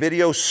sending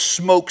video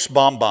smokes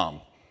BombBomb.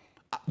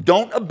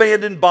 Don't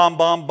abandon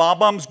BombBomb.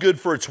 BombBomb's good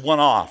for its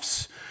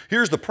one-offs.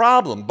 Here's the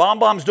problem.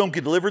 BombBombs don't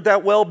get delivered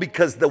that well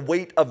because the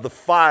weight of the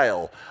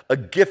file. A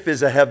GIF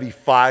is a heavy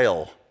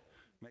file.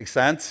 Make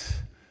sense?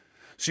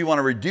 So you want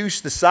to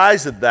reduce the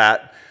size of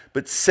that,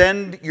 but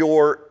send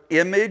your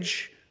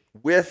image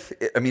with,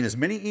 as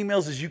many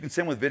emails as you can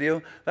send with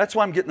video. That's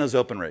why I'm getting those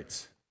open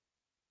rates.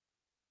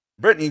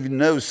 Brett even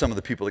knows some of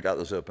the people that got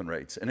those open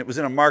rates, and it was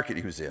in a market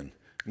he was in.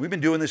 We've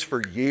been doing this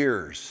for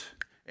years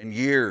and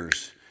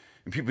years.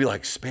 And people be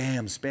like,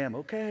 spam, spam.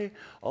 Okay,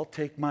 I'll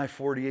take my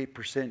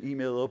 48%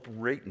 email open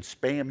rate and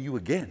spam you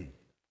again.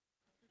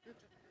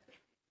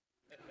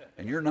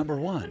 And you're number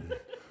one.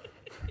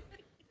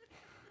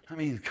 I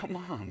mean, come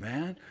on,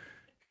 man.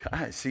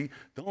 Guys, see,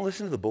 don't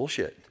listen to the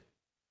bullshit.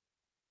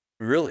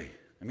 Really.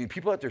 I mean,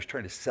 people out there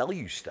trying to sell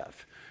you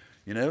stuff.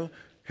 You know,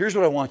 here's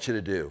what I want you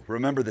to do.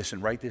 Remember this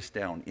and write this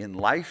down. In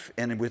life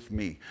and with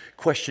me,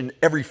 question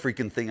every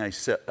freaking thing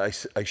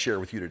I share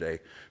with you today.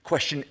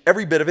 Question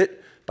every bit of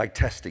it by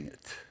testing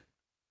it.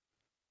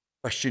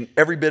 Question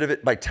every bit of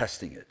it by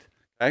testing it,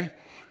 okay?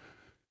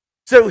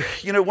 So,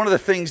 you know, one of the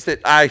things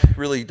that I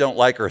really don't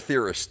like are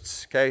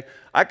theorists, okay?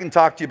 I can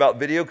talk to you about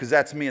video because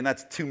that's me and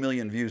that's 2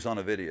 million views on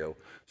a video.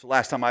 So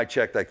last time I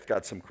checked, I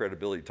got some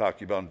credibility to talk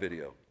to you about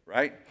video,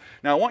 right?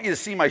 Now, I want you to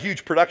see my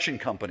huge production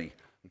company,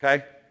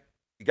 okay?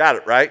 You got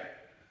it, right?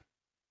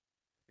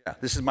 Yeah,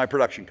 this is my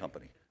production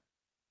company.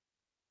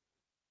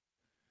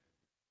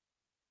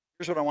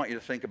 Here's what I want you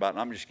to think about,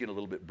 and I'm just getting a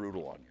little bit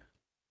brutal on you.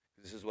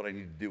 This is what I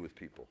need to do with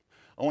people.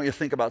 I want you to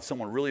think about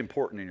someone really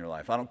important in your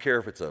life. I don't care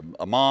if it's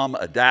a mom,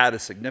 a dad, a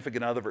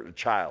significant other, or a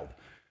child,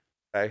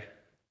 okay?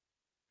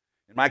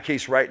 In my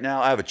case right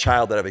now, I have a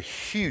child that I have a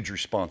huge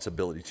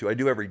responsibility to. I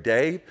do every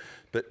day,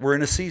 but we're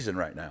in a season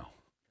right now,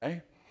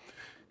 okay?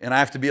 And I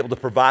have to be able to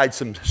provide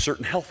some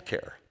certain health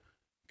care,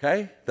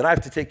 okay, that I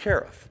have to take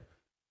care of,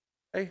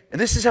 okay?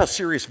 And this is how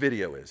serious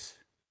video is.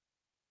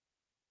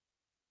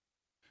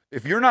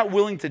 If you're not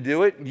willing to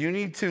do it, you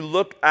need to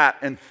look at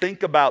and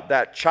think about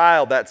that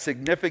child, that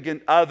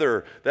significant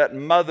other, that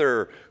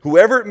mother,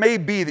 whoever it may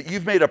be that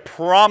you've made a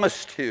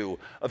promise to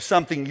of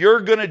something you're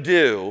going to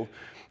do.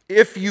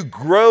 If you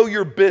grow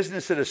your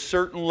business at a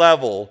certain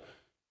level,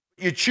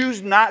 you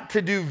choose not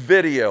to do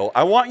video,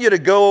 I want you to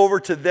go over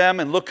to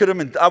them and look at them,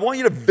 and I want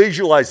you to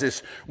visualize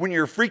this when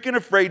you're freaking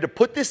afraid to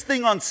put this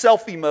thing on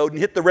selfie mode and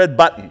hit the red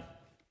button.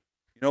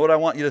 You know what I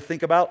want you to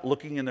think about?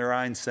 Looking in their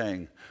eye and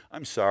saying,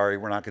 I'm sorry,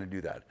 we're not going to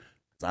do that,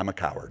 because I'm a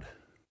coward.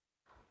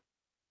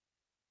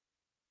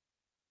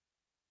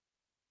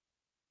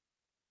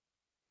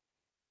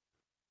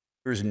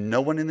 There's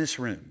no one in this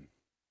room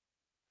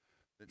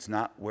that's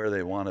not where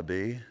they want to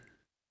be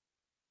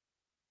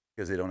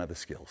because they don't have the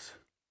skills.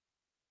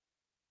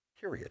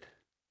 Period.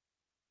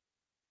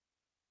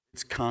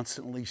 It's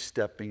constantly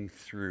stepping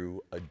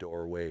through a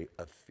doorway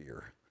of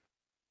fear.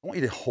 I want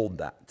you to hold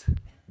that.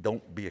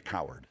 Don't be a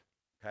coward,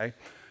 okay?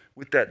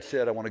 With that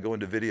said, I want to go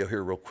into video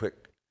here real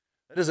quick.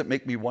 That doesn't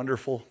make me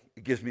wonderful.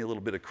 It gives me a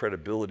little bit of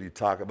credibility to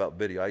talk about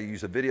video. I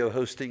use a video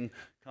hosting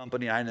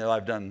company. I know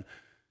I've done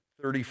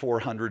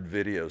 3,400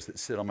 videos that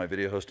sit on my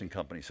video hosting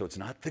company. So it's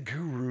not the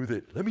guru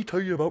that, let me tell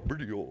you about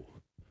video.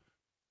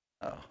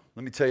 Oh,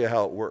 let me tell you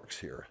how it works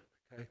here,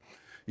 okay?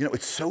 You know,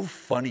 it's so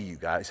funny, you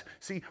guys.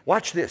 See,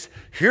 watch this.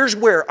 Here's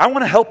where I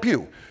want to help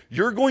you.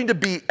 You're going to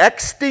be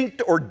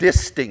extinct or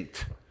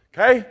distinct,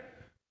 okay?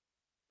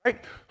 Right?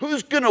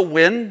 Who's going to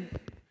win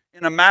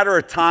in a matter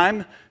of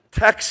time?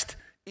 Text,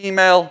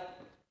 email,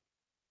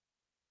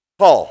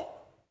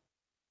 call.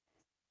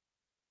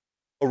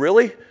 Oh,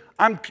 really?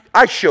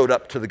 I showed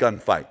up to the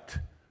gunfight.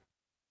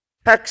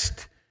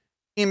 Text,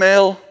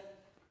 email,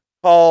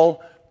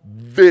 call,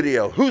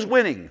 video. Who's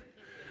winning?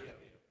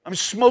 I'm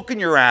smoking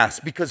your ass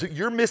because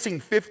you're missing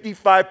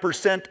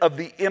 55% of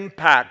the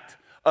impact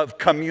of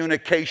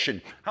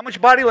communication. How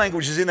much body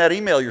language is in that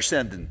email you're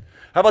sending?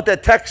 How about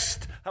that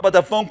text? How about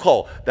that phone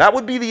call? That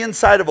would be the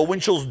inside of a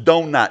Winchell's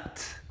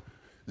donut.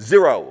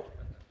 0.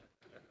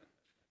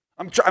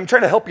 I'm trying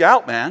to help you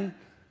out, man.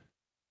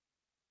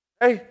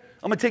 Hey,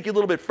 I'm going to take you a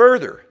little bit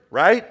further,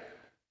 right?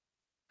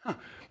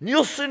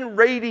 Nielsen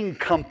Rating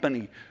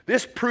Company.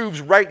 This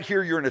proves right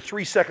here you're in a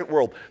 3-second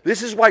world.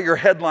 This is why your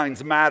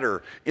headlines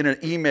matter in an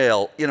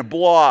email, in a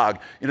blog,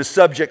 in a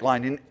subject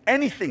line, in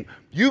anything.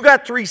 You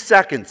got 3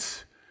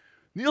 seconds.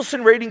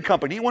 Nielsen Rating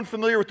Company. Anyone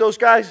familiar with those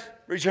guys?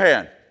 Raise your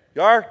hand.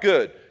 You are?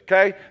 Good.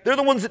 Okay? They're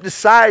the ones that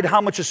decide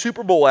how much a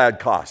Super Bowl ad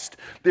cost.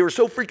 They were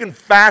so freaking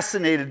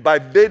fascinated by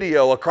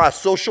video across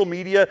social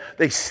media,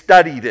 they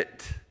studied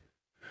it.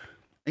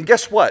 And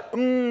guess what?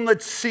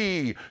 Let's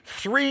see.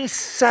 3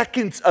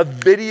 seconds of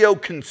video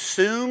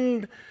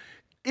consumed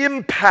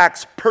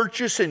impacts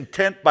purchase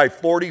intent by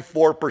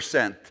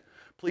 44%.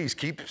 Please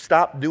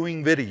stop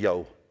doing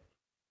video.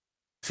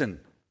 Listen,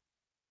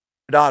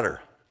 my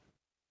daughter,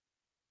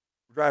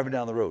 we're driving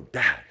down the road.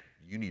 Dad,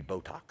 you need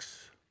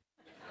Botox.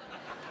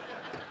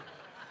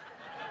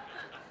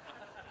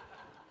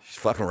 She's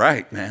fucking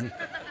right, man.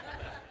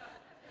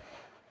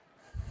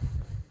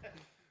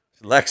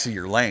 Lexi,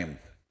 you're lame.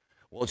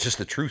 Well, it's just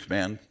the truth,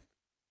 man.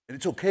 And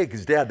it's okay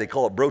because, Dad, they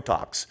call it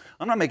Botox.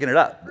 I'm not making it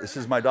up. This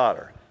is my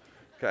daughter,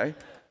 okay?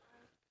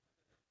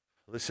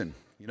 Listen,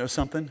 you know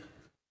something?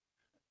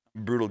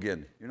 I'm brutal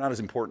again. You're not as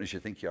important as you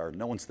think you are.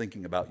 No one's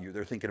thinking about you.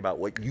 They're thinking about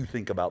what you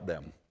think about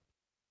them.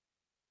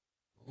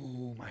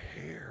 Oh, my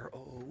hair.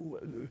 Oh.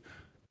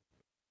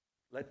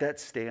 Let that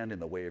stand in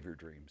the way of your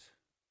dreams.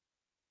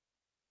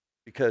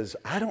 Because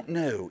I don't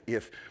know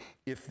if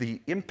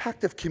the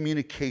impact of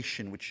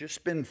communication, which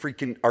just been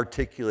freaking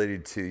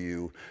articulated to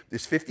you,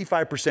 this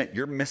 55%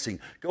 you're missing.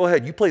 Go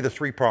ahead, you play the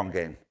 3-prong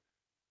game.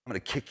 I'm going to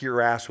kick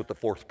your ass with the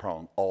 4th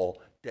prong all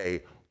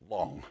day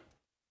long.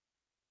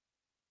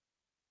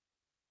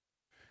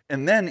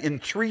 And then in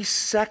 3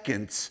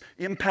 seconds,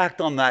 impact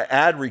on that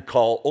ad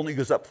recall only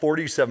goes up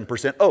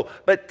 47%. Oh,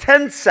 but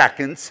 10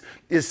 seconds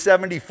is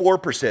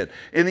 74%.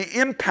 And the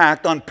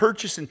impact on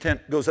purchase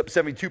intent goes up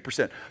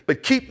 72%.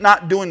 But keep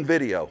not doing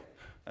video.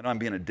 I know I'm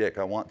being a dick.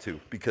 I want to,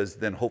 because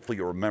then hopefully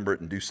you'll remember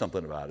it and do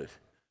something about it.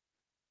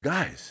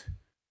 Guys,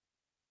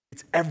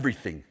 it's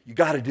everything. You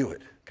got to do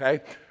it,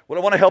 okay? What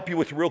I want to help you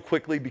with real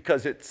quickly,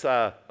 because it's,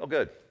 oh,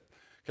 good.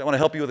 Okay, I want to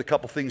help you with a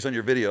couple things on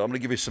your video. I'm going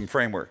to give you some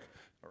framework,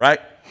 all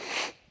right?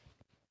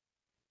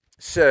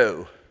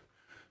 So,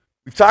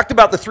 we've talked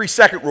about the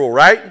 3-second rule,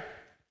 right?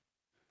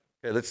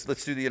 Okay,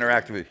 let's do the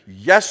interactive.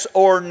 Yes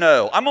or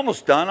no? I'm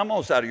almost done. I'm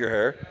almost out of your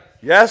hair.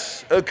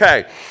 Yes?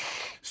 Okay.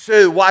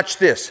 So, watch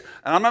this.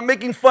 And I'm not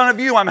making fun of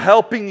you. I'm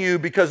helping you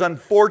because,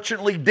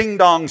 unfortunately,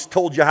 ding-dongs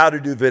told you how to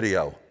do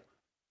video.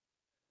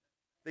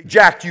 They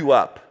jacked you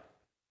up.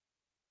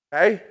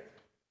 Okay?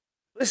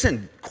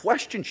 Listen,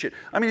 question shit.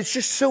 I mean, it's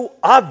just so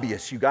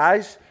obvious, you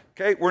guys.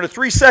 Okay? We're in a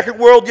 3-second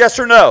world, yes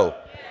or no?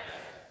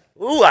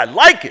 Ooh, I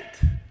like it.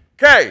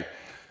 Okay,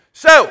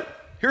 so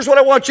here's what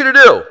I want you to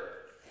do.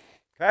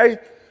 Okay,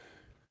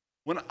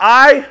 when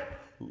I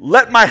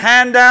let my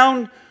hand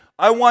down,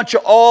 I want you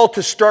all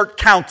to start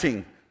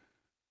counting.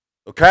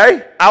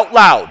 Okay, out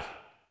loud.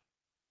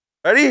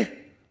 Ready?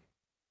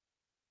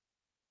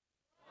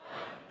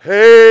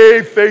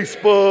 Hey,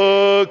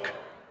 Facebook.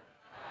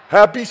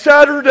 Happy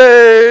Saturday.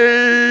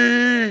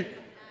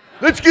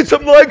 Let's get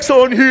some likes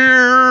on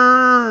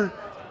here.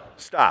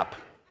 Stop.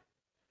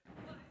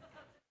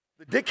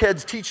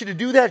 Dickheads teach you to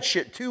do that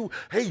shit too.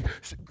 Hey,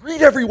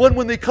 greet everyone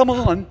when they come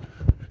on.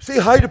 Say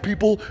hi to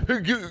people.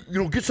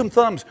 Get some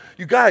thumbs.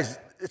 You guys,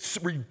 it's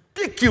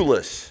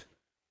ridiculous.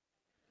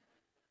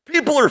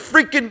 People are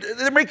freaking,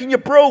 they're making you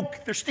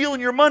broke. They're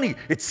stealing your money.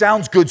 It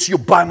sounds good, so you'll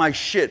buy my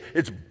shit.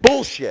 It's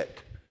bullshit.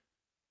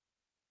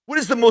 What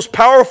is the most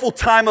powerful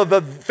time of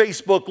a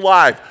Facebook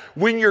Live?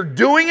 When you're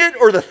doing it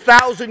or the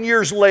 1,000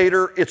 years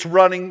later it's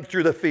running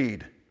through the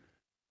feed?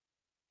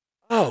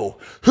 Oh,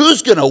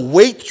 who's going to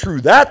wait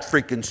through that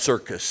freaking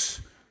circus?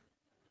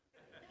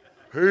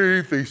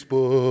 Hey,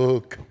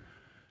 Facebook.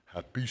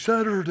 Happy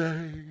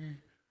Saturday.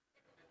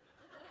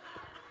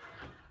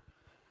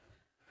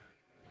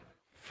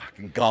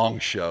 Fucking gong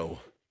show.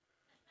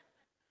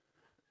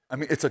 I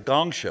mean, it's a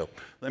gong show.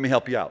 Let me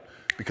help you out,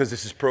 because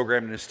this is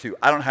programmed in this too.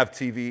 I don't have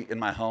TV in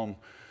my home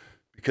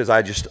because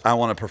I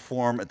want to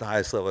perform at the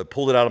highest level. I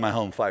pulled it out of my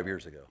home 5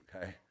 years ago,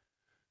 okay?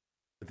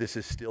 But this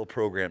is still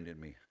programmed in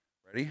me.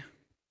 Ready?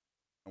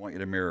 I want you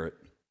to mirror it.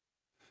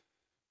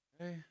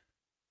 Okay.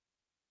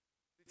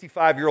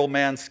 55-year-old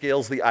man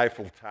scales the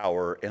Eiffel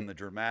Tower and the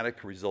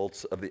dramatic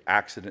results of the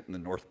accident in the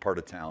north part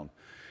of town.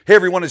 Hey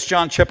everyone, it's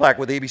Jon Cheplak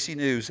with ABC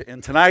News,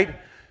 and tonight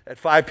at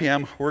 5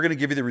 p.m. we're going to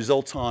give you the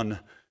results on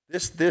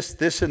this,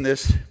 and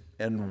this,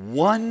 and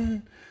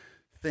one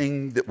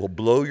thing that will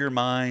blow your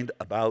mind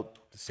about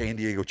the San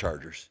Diego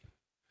Chargers.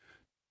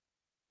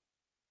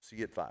 See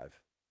you at 5.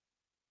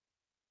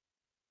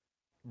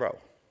 Bro,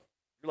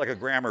 you're like a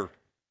grammar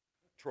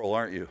troll,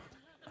 aren't you?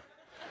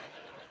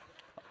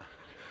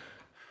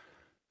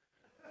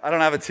 I don't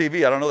have a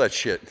TV. I don't know that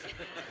shit.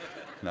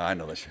 No, I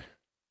know that shit.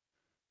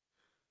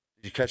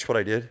 Did you catch what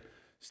I did?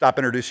 Stop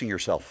introducing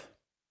yourself.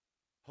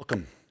 Hook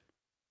them.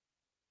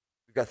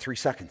 We've got 3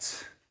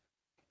 seconds.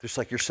 Just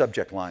like your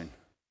subject line.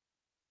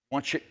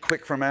 Want shit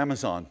quick from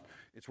Amazon.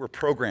 We're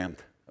programmed,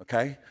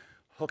 okay?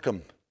 Hook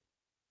them.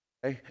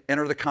 Okay?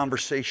 Enter the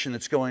conversation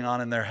that's going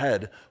on in their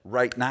head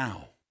right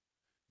now.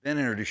 Then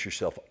introduce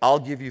yourself. I'll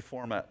give you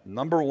format.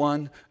 Number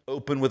 1,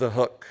 open with a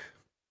hook.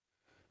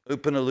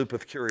 Open a loop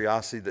of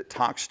curiosity that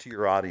talks to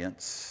your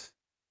audience.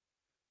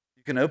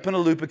 You can open a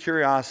loop of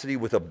curiosity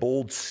with a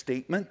bold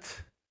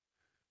statement.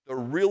 The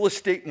real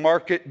estate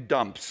market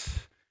dumps.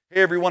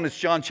 Hey everyone, it's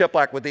Jon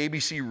Cheplak with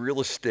ABC Real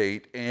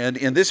Estate, and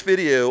in this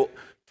video,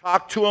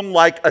 talk to them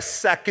like a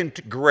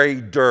second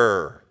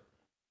grader.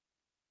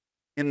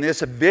 In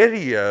this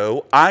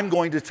video, I'm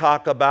going to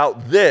talk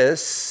about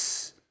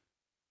this.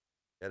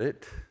 Get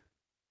it?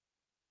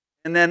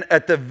 And then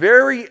at the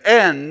very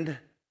end,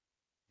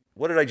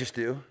 what did I just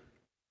do?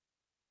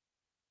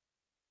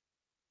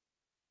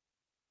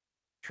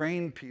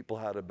 Train people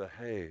how to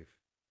behave.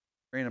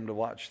 Train them to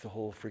watch the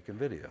whole freaking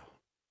video.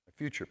 A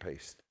future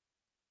paced.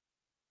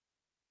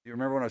 Do you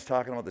remember when I was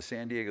talking about the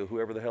San Diego,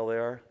 whoever the hell they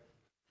are?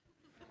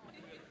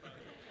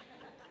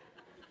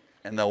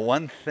 And the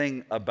one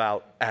thing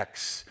about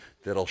X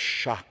that'll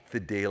shock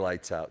the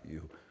daylights out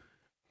you.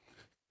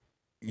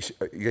 You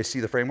guys see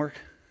the framework?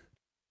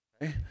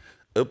 Okay.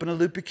 Open a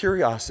loop of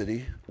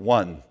curiosity.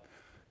 1,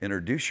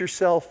 introduce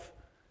yourself.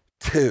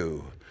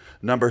 2,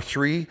 number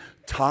 3,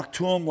 talk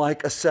to them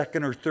like a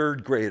second or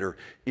third grader.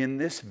 In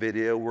this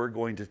video, we're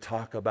going to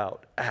talk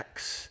about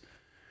X.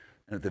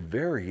 And at the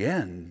very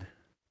end,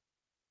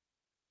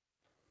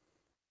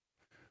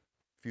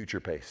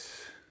 future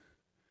pace.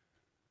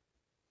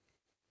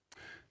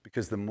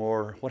 Because the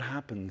more, what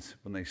happens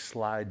when they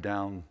slide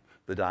down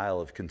the dial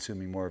of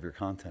consuming more of your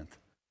content?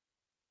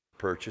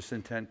 Purchase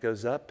intent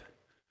goes up,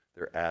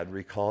 their ad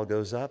recall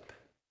goes up,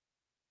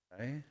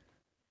 okay?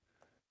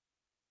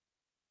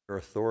 Your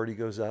authority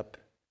goes up,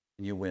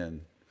 and you win.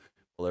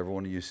 Well,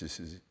 everyone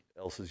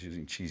else is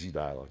using cheesy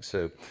dialogue.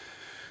 So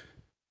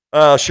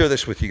I'll share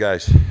this with you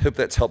guys. Hope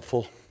that's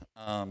helpful.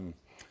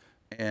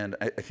 And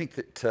I think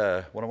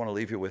that what I want to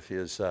leave you with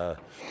is I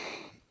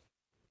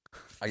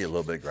get a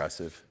little bit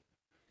aggressive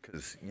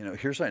because, you know,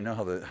 here's how I know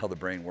how the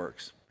brain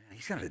works. Man,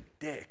 he's got a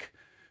dick.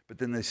 But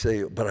then they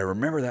say, but I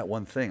remember that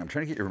one thing. I'm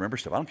trying to get you to remember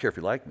stuff. I don't care if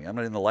you like me. I'm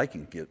not in the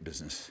liking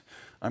business.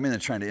 I'm in the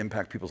trying to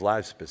impact people's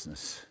lives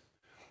business.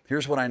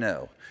 Here's what I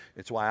know.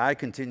 It's why I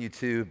continue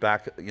to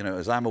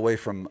as I'm away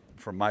from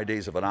my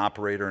days of an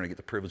operator and I get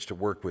the privilege to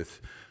work with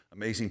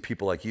amazing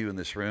people like you in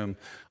this room,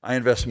 I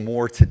invest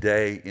more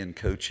today in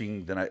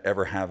coaching than I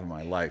ever have in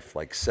my life,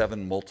 like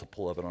 7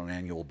 multiple of it on an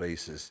annual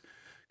basis.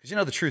 Because you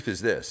know the truth is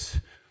this,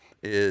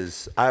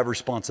 is I have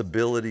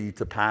responsibility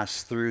to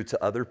pass through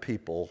to other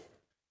people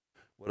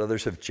what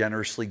others have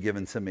generously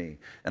given to me.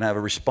 And I have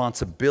a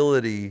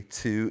responsibility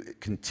to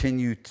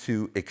continue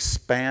to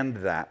expand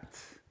that.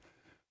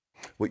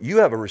 What you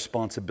have a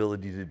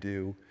responsibility to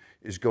do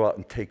is go out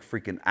and take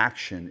freaking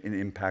action and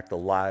impact the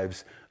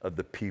lives of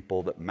the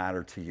people that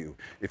matter to you.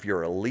 If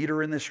you're a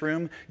leader in this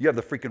room, you have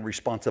the freaking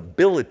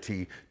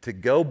responsibility to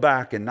go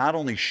back and not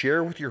only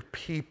share with your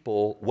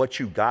people what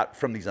you got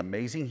from these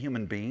amazing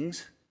human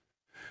beings,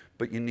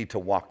 but you need to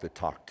walk the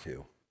talk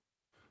too.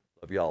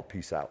 Love y'all.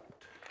 Peace out.